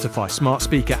Podcasts, Spotify, Smart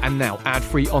Speaker, and now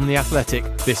ad-free on The Athletic,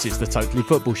 this is the Totally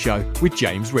Football Show with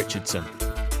James Richardson.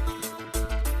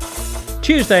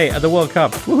 Tuesday at the World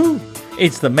Cup. Woohoo!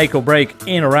 It's the make or break,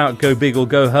 in or out, go big or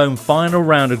go home, final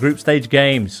round of group stage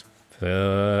games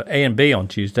for A and B on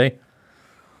Tuesday.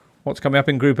 What's coming up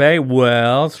in Group A?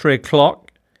 Well, 3 o'clock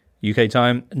UK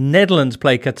time. Netherlands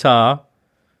play Qatar.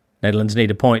 Netherlands need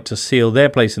a point to seal their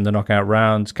place in the knockout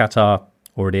rounds. Qatar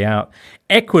already out.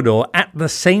 Ecuador at the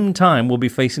same time will be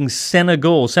facing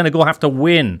Senegal. Senegal have to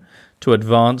win to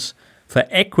advance. For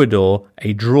Ecuador,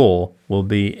 a draw will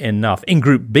be enough. In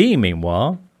Group B,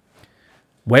 meanwhile,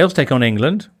 Wales take on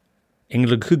England.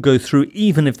 England could go through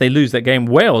even if they lose that game.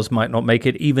 Wales might not make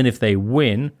it even if they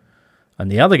win.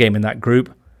 And the other game in that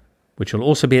group, which will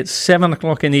also be at 7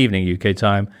 o'clock in the evening UK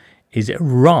time, is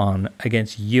Iran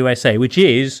against USA, which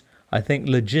is, I think,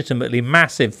 legitimately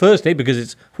massive. Firstly, because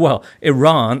it's, well,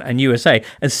 Iran and USA.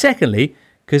 And secondly,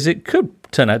 because it could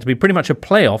turn out to be pretty much a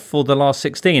playoff for the last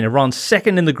 16. Iran's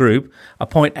second in the group, a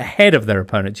point ahead of their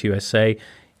opponents, USA.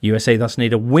 USA thus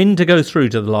need a win to go through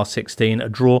to the last 16. A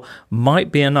draw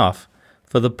might be enough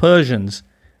for the Persians.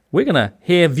 We're going to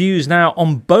hear views now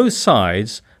on both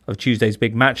sides of Tuesday's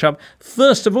big matchup.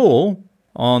 First of all,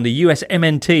 on the US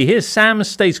MNT, here's Sam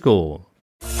Stejskal.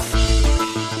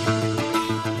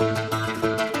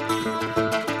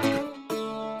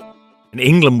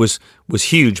 England was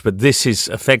huge, but this is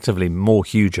effectively more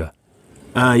huger.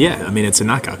 Yeah, I mean, it's a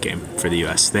knockout game for the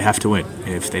U.S. They have to win.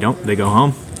 If they don't, they go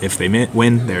home. If they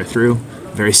win, they're through.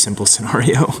 Very simple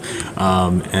scenario.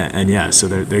 And yeah, so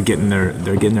they're getting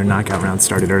their knockout round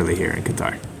started early here in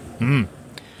Qatar.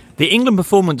 The England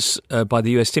performance by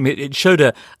the US team, it showed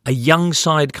a young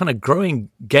side kind of growing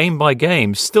game by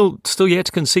game, still yet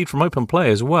to concede from open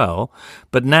play as well.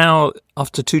 But now,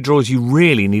 after 2 draws, you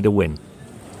really need a win.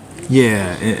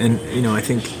 Yeah, and you know, I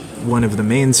think one of the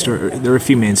main there were a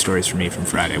few main stories for me from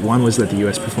Friday. One was that the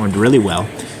U.S. performed really well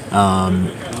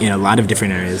in a lot of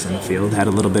different areas on the field, had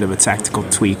a little bit of a tactical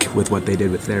tweak with what they did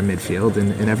with their midfield,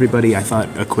 and everybody, I thought,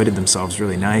 acquitted themselves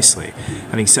really nicely.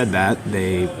 Having said that,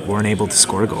 they weren't able to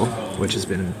score a goal, which has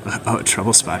been a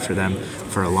trouble spot for them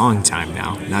for a long time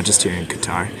now, not just here in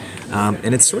Qatar.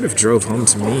 And it sort of drove home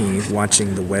to me,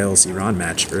 watching the Wales-Iran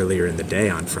match earlier in the day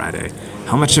on Friday,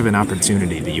 how much of an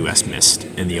opportunity the U.S. missed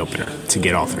in the opener to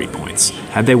get all 3 points.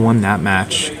 Had they won that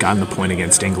match, gotten the point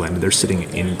against England, they're sitting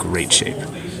in great shape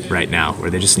right now, where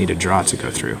they just need a draw to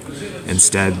go through.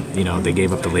 Instead, you know, they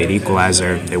gave up the late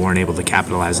equalizer. They weren't able to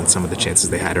capitalize on some of the chances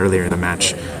they had earlier in the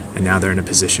match, and now they're in a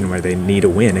position where they need a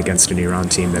win against an Iran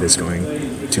team that is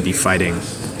going to be fighting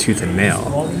tooth and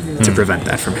nail to prevent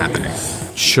that from happening.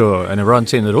 Sure, an Iran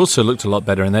team that also looked a lot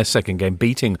better in their second game,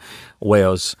 beating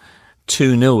Wales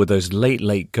 2-0 with those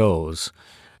late goals.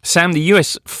 Sam, the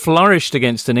US flourished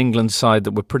against an England side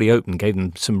that were pretty open, gave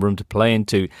them some room to play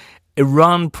into.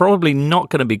 Iran probably not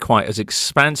going to be quite as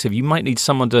expansive. You might need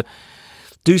someone to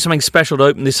do something special to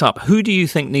open this up. Who do you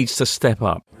think needs to step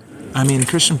up? I mean,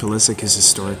 Christian Pulisic has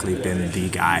historically been the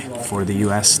guy for the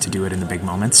U.S. to do it in the big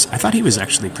moments. I thought he was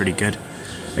actually pretty good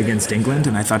against England,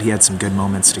 and I thought he had some good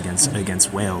moments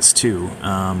against Wales too.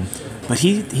 But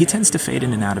he tends to fade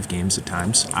in and out of games at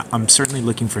times. I'm certainly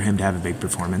looking for him to have a big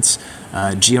performance.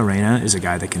 Gio Reyna is a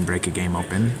guy that can break a game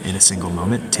open in a single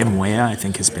moment. Tim Weah, I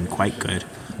think, has been quite good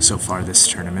so far this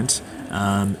tournament.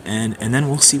 And then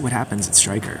we'll see what happens at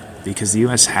striker, because the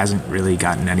U.S. hasn't really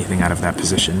gotten anything out of that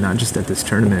position, not just at this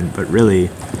tournament, but really,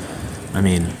 I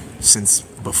mean, since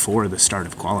before the start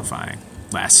of qualifying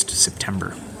last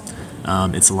September.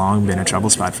 It's long been a trouble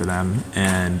spot for them,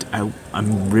 and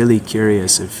I'm really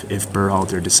curious if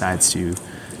Berhalter decides to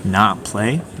not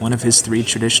play one of his 3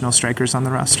 traditional strikers on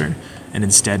the roster and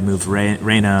instead move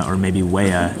Reyna or maybe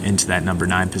Weah into that number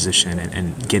 9 position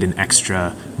and get an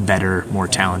extra, better, more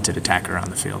talented attacker on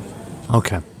the field.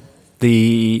 Okay.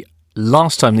 The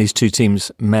last time these two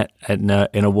teams met in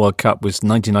a World Cup was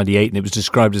 1998, and it was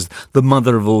described as the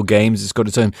mother of all games. It's got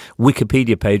its own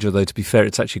Wikipedia page, although to be fair,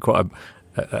 it's actually quite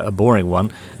a boring one.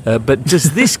 But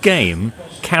does this game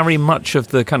carry much of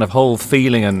the kind of whole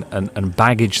feeling and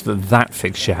baggage that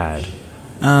fixture had?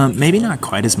 Maybe not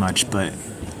quite as much, but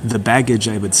the baggage,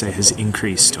 I would say, has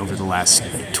increased over the last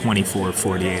 24,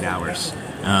 48 hours.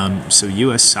 So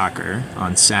U.S. Soccer,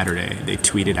 on Saturday, they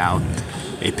tweeted out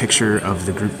a picture of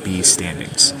the Group B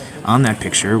standings. On that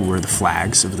picture were the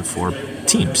flags of the 4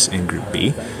 teams in Group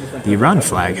B. The Iran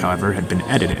flag, however, had been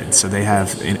edited, so they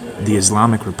have the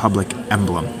Islamic Republic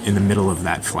emblem in the middle of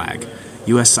that flag.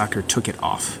 U.S. Soccer took it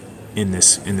off in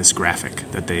this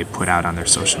graphic that they put out on their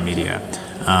social media.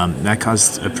 That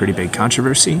caused a pretty big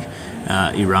controversy.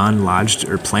 Iran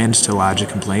planned to lodge a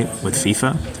complaint with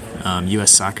FIFA.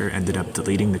 U.S. Soccer ended up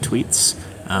deleting the tweets.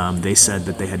 They said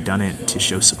that they had done it to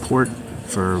show support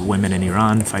for women in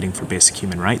Iran fighting for basic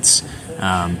human rights.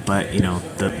 But,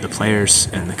 the players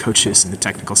and the coaches and the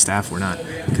technical staff were not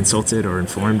consulted or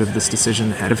informed of this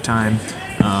decision ahead of time.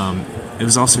 It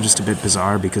was also just a bit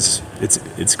bizarre because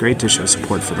it's great to show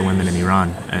support for the women in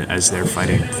Iran as they're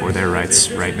fighting for their rights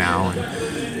right now.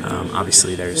 And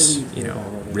obviously there's,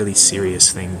 really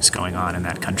serious things going on in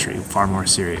that country, far more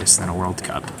serious than a World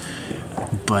Cup.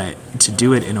 But to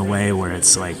do it in a way where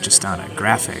it's like just on a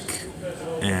graphic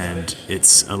and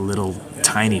it's a little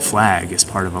tiny flag as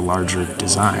part of a larger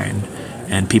design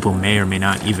and people may or may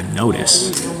not even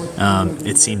notice,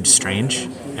 it seemed strange.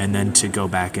 And then to go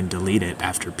back and delete it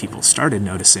after people started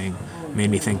noticing made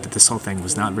me think that this whole thing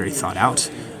was not very thought out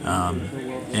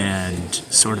and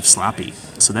sort of sloppy.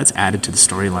 So that's added to the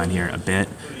storyline here a bit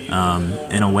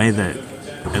in a way that,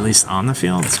 at least on the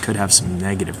field, could have some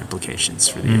negative implications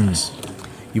for the U.S.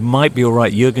 You might be all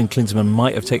right. Jurgen Klinsmann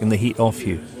might have taken the heat off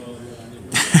you.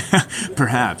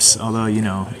 Perhaps, although,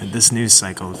 this news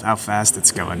cycle, how fast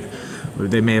it's going,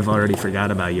 they may have already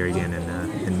forgot about Jurgen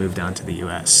and moved on to the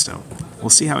U.S., so we'll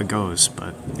see how it goes,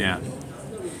 but yeah.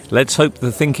 Let's hope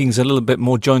the thinking's a little bit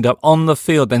more joined up on the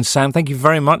field then, Sam. Thank you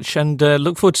very much, and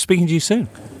look forward to speaking to you soon.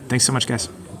 Thanks so much, guys.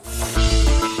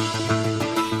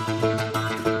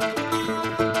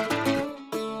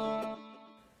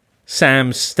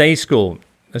 Sam Stayskool.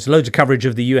 There's loads of coverage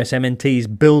of the USMNT's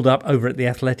build-up over at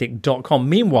theathletic.com.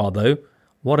 Meanwhile, though,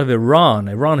 what of Iran?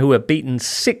 Iran, who were beaten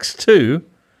 6-2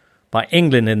 by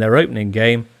England in their opening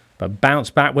game, but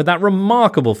bounced back with that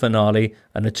remarkable finale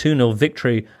and a 2-0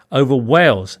 victory over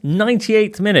Wales.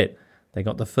 98th minute, they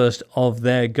got the first of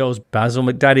their goals. Basil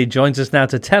McDaddy joins us now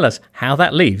to tell us how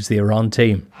that leaves the Iran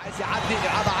team.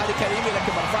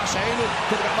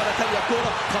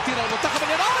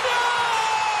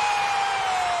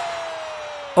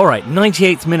 All right,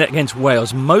 98th minute against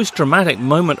Wales. Most dramatic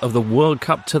moment of the World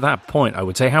Cup to that point, I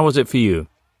would say. How was it for you?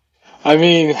 I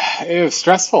mean, it was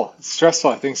stressful. It's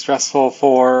stressful. I think stressful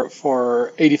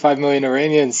for 85 million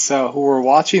Iranians who were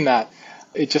watching that.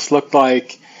 It just looked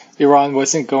like Iran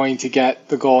wasn't going to get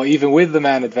the goal, even with the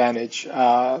man advantage.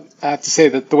 I have to say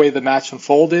that the way the match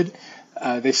unfolded,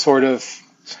 they sort of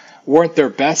weren't their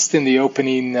best in the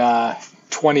opening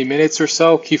 20 minutes or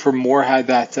so. Kiefer Moore had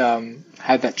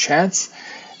that chance.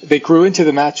 They grew into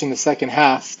the match in the second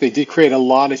half. They did create a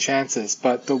lot of chances,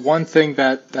 but the one thing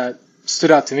that stood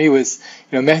out to me was,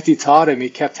 Mehdi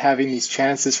Taremi kept having these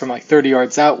chances from like 30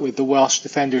 yards out with the Welsh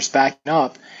defenders backing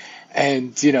up.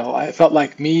 And, I felt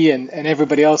like me and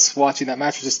everybody else watching that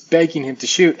match was just begging him to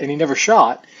shoot, and he never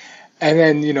shot. And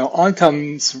then, on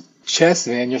comes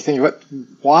Chesney, and you're thinking,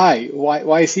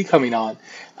 why is he coming on?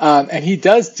 And he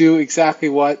does do exactly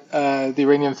what the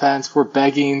Iranian fans were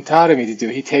begging Taremi to do.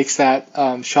 He takes that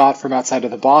shot from outside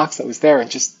of the box that was there and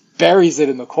just buries it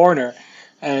in the corner.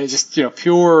 And just,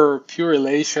 pure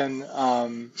elation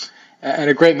and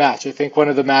a great match. I think one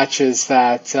of the matches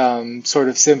that sort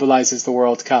of symbolizes the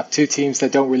World Cup. Two teams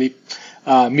that don't really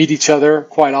meet each other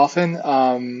quite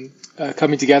often,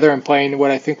 coming together and playing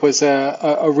what I think was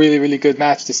a really, really good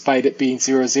match, despite it being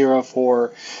 0-0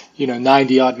 for,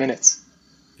 90-odd minutes.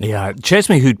 Yeah,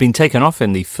 Chesney, who'd been taken off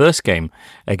in the first game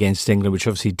against England, which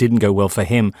obviously didn't go well for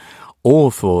him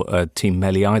or for Team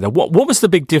Melli either. What was the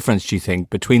big difference, do you think,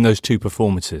 between those two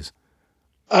performances?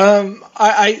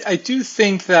 I do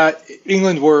think that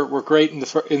England were great in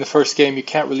the first game. You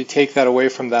can't really take that away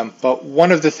from them. But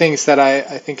one of the things that I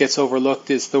think gets overlooked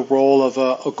is the role of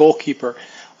a goalkeeper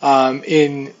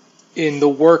in the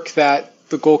work that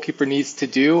the goalkeeper needs to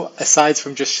do, aside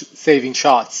from just saving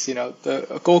shots.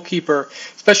 A goalkeeper,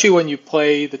 especially when you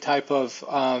play the type of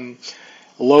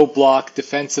low block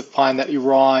defensive plan that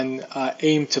Iran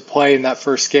aimed to play in that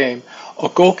first game, a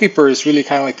goalkeeper is really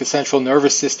kind of like the central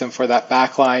nervous system for that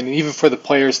back line, and even for the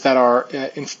players that are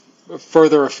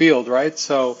further afield, right?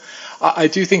 So I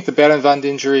do think the Berenvand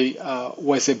injury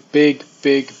was a big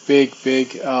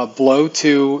blow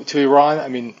to Iran. I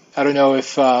mean, I don't know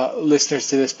if listeners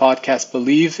to this podcast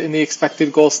believe in the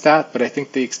expected goal stat, but I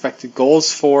think the expected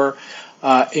goals for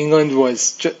England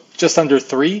was just under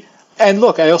 3. And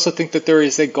look, I also think that there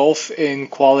is a gulf in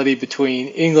quality between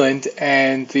England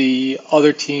and the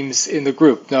other teams in the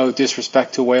group. No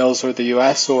disrespect to Wales or the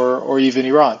US or even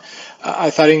Iran.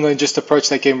 I thought England just approached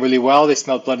that game really well. They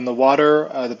smelled blood in the water,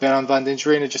 the Beranvand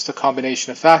injury, and just a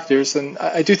combination of factors. And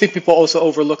I do think people also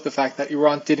overlook the fact that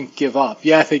Iran didn't give up.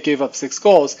 Yeah, they gave up 6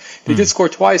 goals. They did score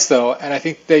twice, though, and I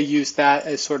think they used that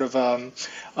as sort of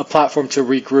a platform to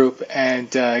regroup and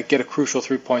get a crucial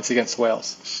 3 points against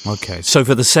Wales. Okay, so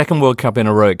for the second World Cup in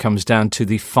a row, it comes down to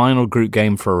the final group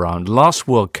game for Iran. Last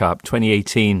World Cup,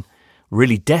 2018,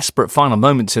 really desperate final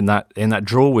moments in that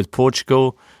draw with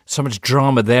Portugal. So much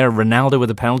drama there. Ronaldo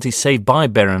with a penalty saved by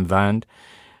Beranvand.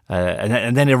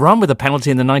 And then Iran with a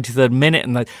penalty in the 93rd minute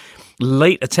and the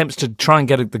late attempts to try and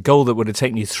get the goal that would have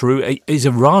taken you through. Is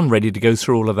Iran ready to go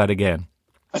through all of that again?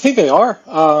 I think they are.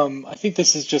 I think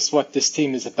this is just what this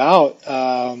team is about.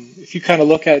 If you kind of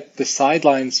look at the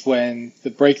sidelines when the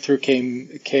breakthrough came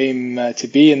to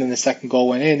be and then the second goal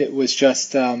went in, it was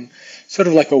just sort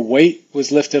of like a weight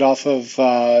was lifted off of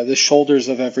the shoulders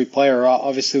of every player.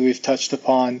 Obviously, we've touched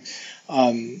upon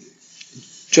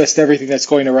just everything that's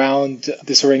going around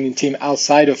this Iranian team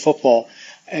outside of football.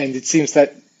 And it seems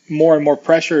that more and more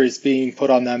pressure is being put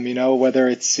on them, whether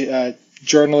it's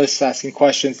journalists asking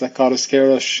questions that Carlos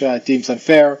Queiroz deems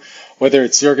unfair, whether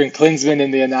it's Jurgen Klinsmann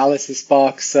in the analysis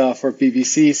box for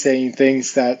BBC saying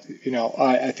things that,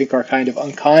 I think are kind of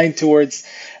unkind towards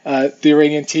the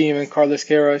Iranian team and Carlos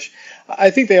Queiroz. I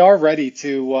think they are ready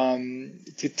to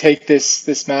take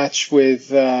this match with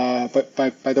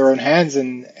by their own hands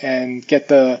and get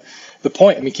the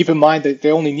point. I mean, keep in mind that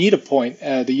they only need a point.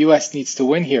 The U.S. needs to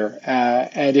win here,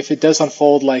 and if it does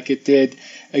unfold like it did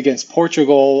against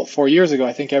Portugal 4 years ago,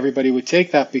 I think everybody would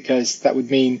take that because that would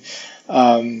mean,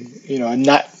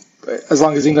 not as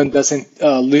long as England doesn't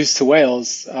lose to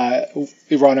Wales,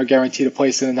 Iran are guaranteed a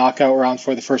place in the knockout round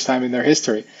for the first time in their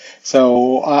history.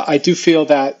 So I do feel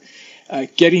that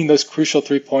getting those crucial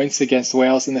 3 points against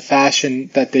Wales in the fashion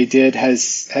that they did has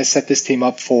set this team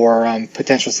up for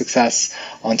potential success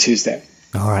on Tuesday.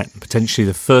 All right, potentially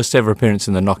the first ever appearance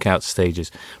in the knockout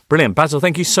stages. Brilliant. Basil,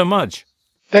 thank you so much.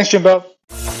 Thanks, Jimbo.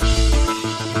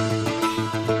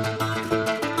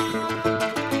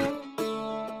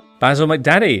 Basil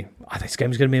McDaddy. This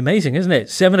game's going to be amazing, isn't it?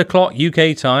 7 o'clock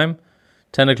UK time,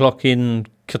 10 o'clock in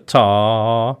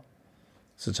Qatar.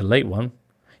 So it's a late one.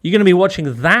 You're going to be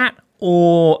watching that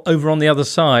or over on the other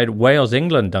side,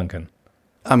 Wales-England, Duncan?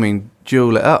 I mean,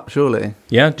 duel it up, surely.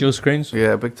 Yeah, dual screens?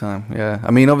 Yeah, big time, yeah.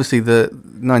 I mean, obviously, the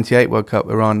 98 World Cup,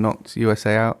 Iran knocked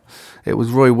USA out. It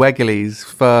was Roy Wegerle's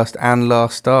first and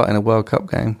last start in a World Cup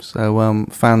game. So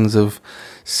fans of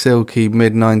silky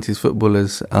mid-90s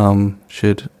footballers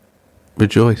should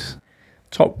rejoice.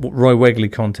 Top Roy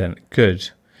Wegerle content.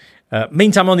 Good.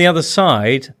 Meantime, on the other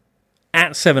side,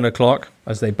 at 7 o'clock,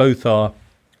 as they both are,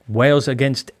 Wales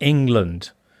against England.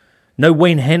 No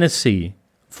Wayne Hennessy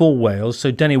for Wales,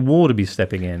 so Danny Ward will be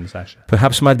stepping in, Sasha.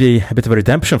 Perhaps might be a bit of a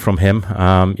redemption from him.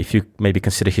 If you maybe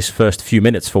consider his first few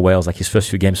minutes for Wales, like his first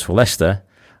few games for Leicester,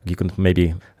 you can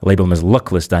maybe label him as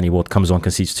luckless. Danny Ward comes on,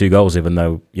 concedes 2 goals, even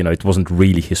though, it wasn't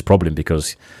really his problem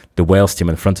because the Wales team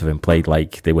in front of him played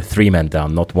like they were 3 men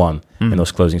down, not 1 in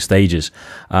those closing stages.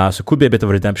 So it could be a bit of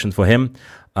a redemption for him.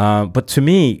 But to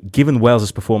me, given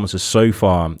Wales' performances so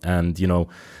far, and,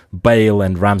 Bale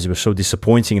and Ramsey were so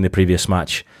disappointing in the previous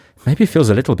match, maybe it feels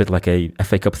a little bit like a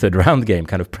FA Cup third round game,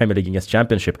 kind of Premier League against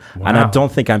Championship. Wow. And I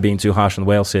don't think I'm being too harsh on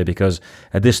Wales here because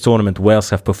at this tournament, Wales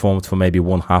have performed for maybe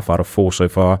 1.5 out of 4 so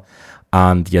far.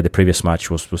 And yeah, the previous match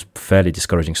was fairly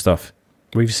discouraging stuff.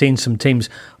 We've seen some teams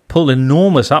pull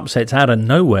enormous upsets out of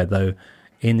nowhere, though,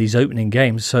 in these opening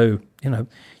games. So,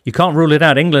 you can't rule it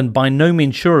out. England by no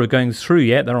means sure of going through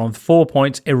yet. They're on 4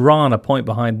 points. Iran a point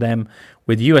behind them,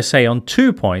 with USA on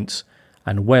 2 points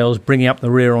and Wales bringing up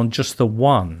the rear on just the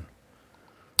 1.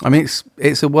 I mean,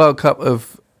 it's a World Cup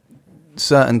of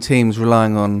certain teams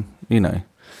relying on,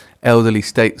 elderly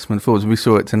statesmen forwards. We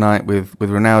saw it tonight with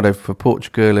Ronaldo for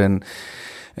Portugal and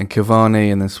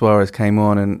Cavani, and then Suarez came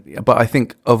on. But I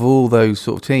think of all those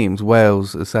sort of teams,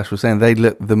 Wales, as Sash was saying, they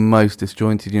look the most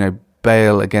disjointed.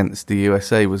 Bale against the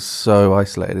USA was so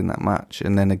isolated in that match.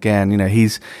 And then again,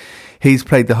 he's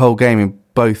played the whole game in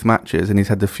both matches, and he's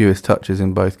had the fewest touches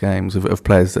in both games of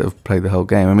players that have played the whole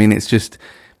game. I mean, it's just...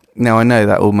 Now, I know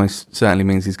that almost certainly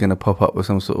means he's going to pop up with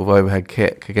some sort of overhead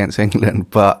kick against England,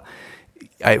 but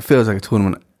it feels like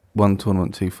one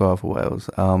tournament too far for Wales.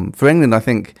 For England, I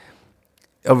think,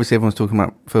 obviously everyone's talking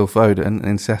about Phil Foden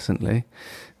incessantly,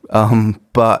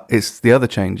 but it's the other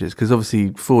changes, because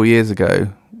obviously 4 years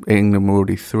ago, England were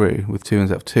already through with 2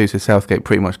 wins out of 2, so Southgate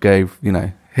pretty much gave,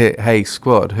 hey,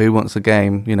 squad, who wants a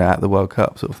game, at the World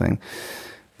Cup sort of thing.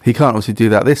 He can't obviously do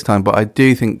that this time, but I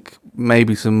do think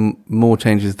maybe some more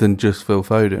changes than just Phil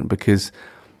Foden, because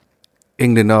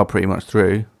England are pretty much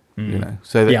through. You know,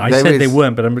 so I said they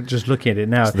weren't, but I'm just looking at it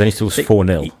now. So then it still was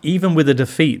 4-0. Even with a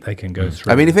defeat, they can go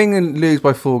through. I mean, if England lose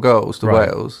by 4 goals to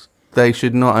Wales, they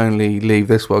should not only leave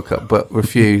this World Cup, but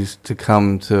refuse to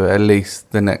come to at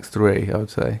least the next 3, I would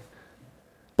say.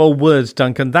 Bold words,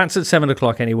 Duncan. That's at 7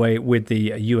 o'clock anyway with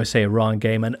the USA-Iran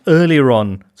game. And earlier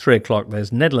on, 3 o'clock,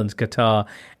 there's Netherlands, Qatar,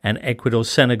 and Ecuador,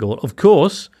 Senegal. Of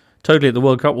course, Totally at the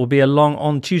World Cup will be along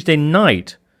on Tuesday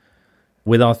night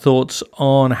with our thoughts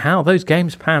on how those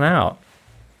games pan out.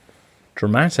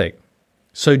 Dramatic.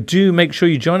 So do make sure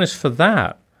you join us for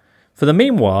that. For the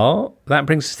meanwhile, that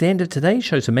brings us to the end of today's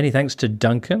show. So many thanks to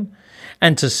Duncan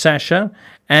and to Sasha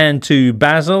and to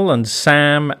Basil and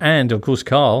Sam and, of course,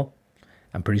 Carl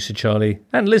and producer Charlie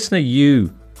and listener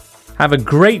you. Have a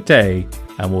great day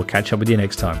and we'll catch up with you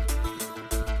next time.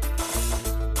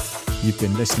 You've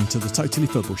been listening to the Totally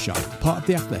Football Show, part of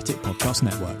the Athletic Podcast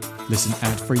Network. Listen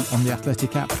ad-free on the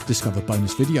Athletic app, discover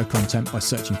bonus video content by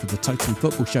searching for the Totally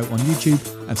Football Show on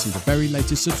YouTube, and see the very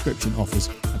latest subscription offers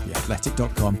at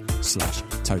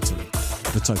theathletic.com/totally.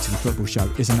 The Totally Football Show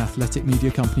is an Athletic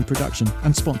Media Company production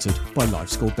and sponsored by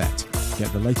LiveScoreBet.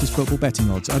 Get the latest football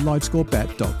betting odds at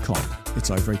livescorebet.com.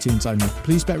 It's over 18s only.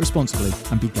 Please bet responsibly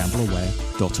and be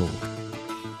gambleaware.org.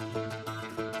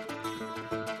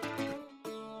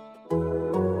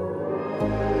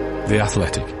 The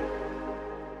Athletic.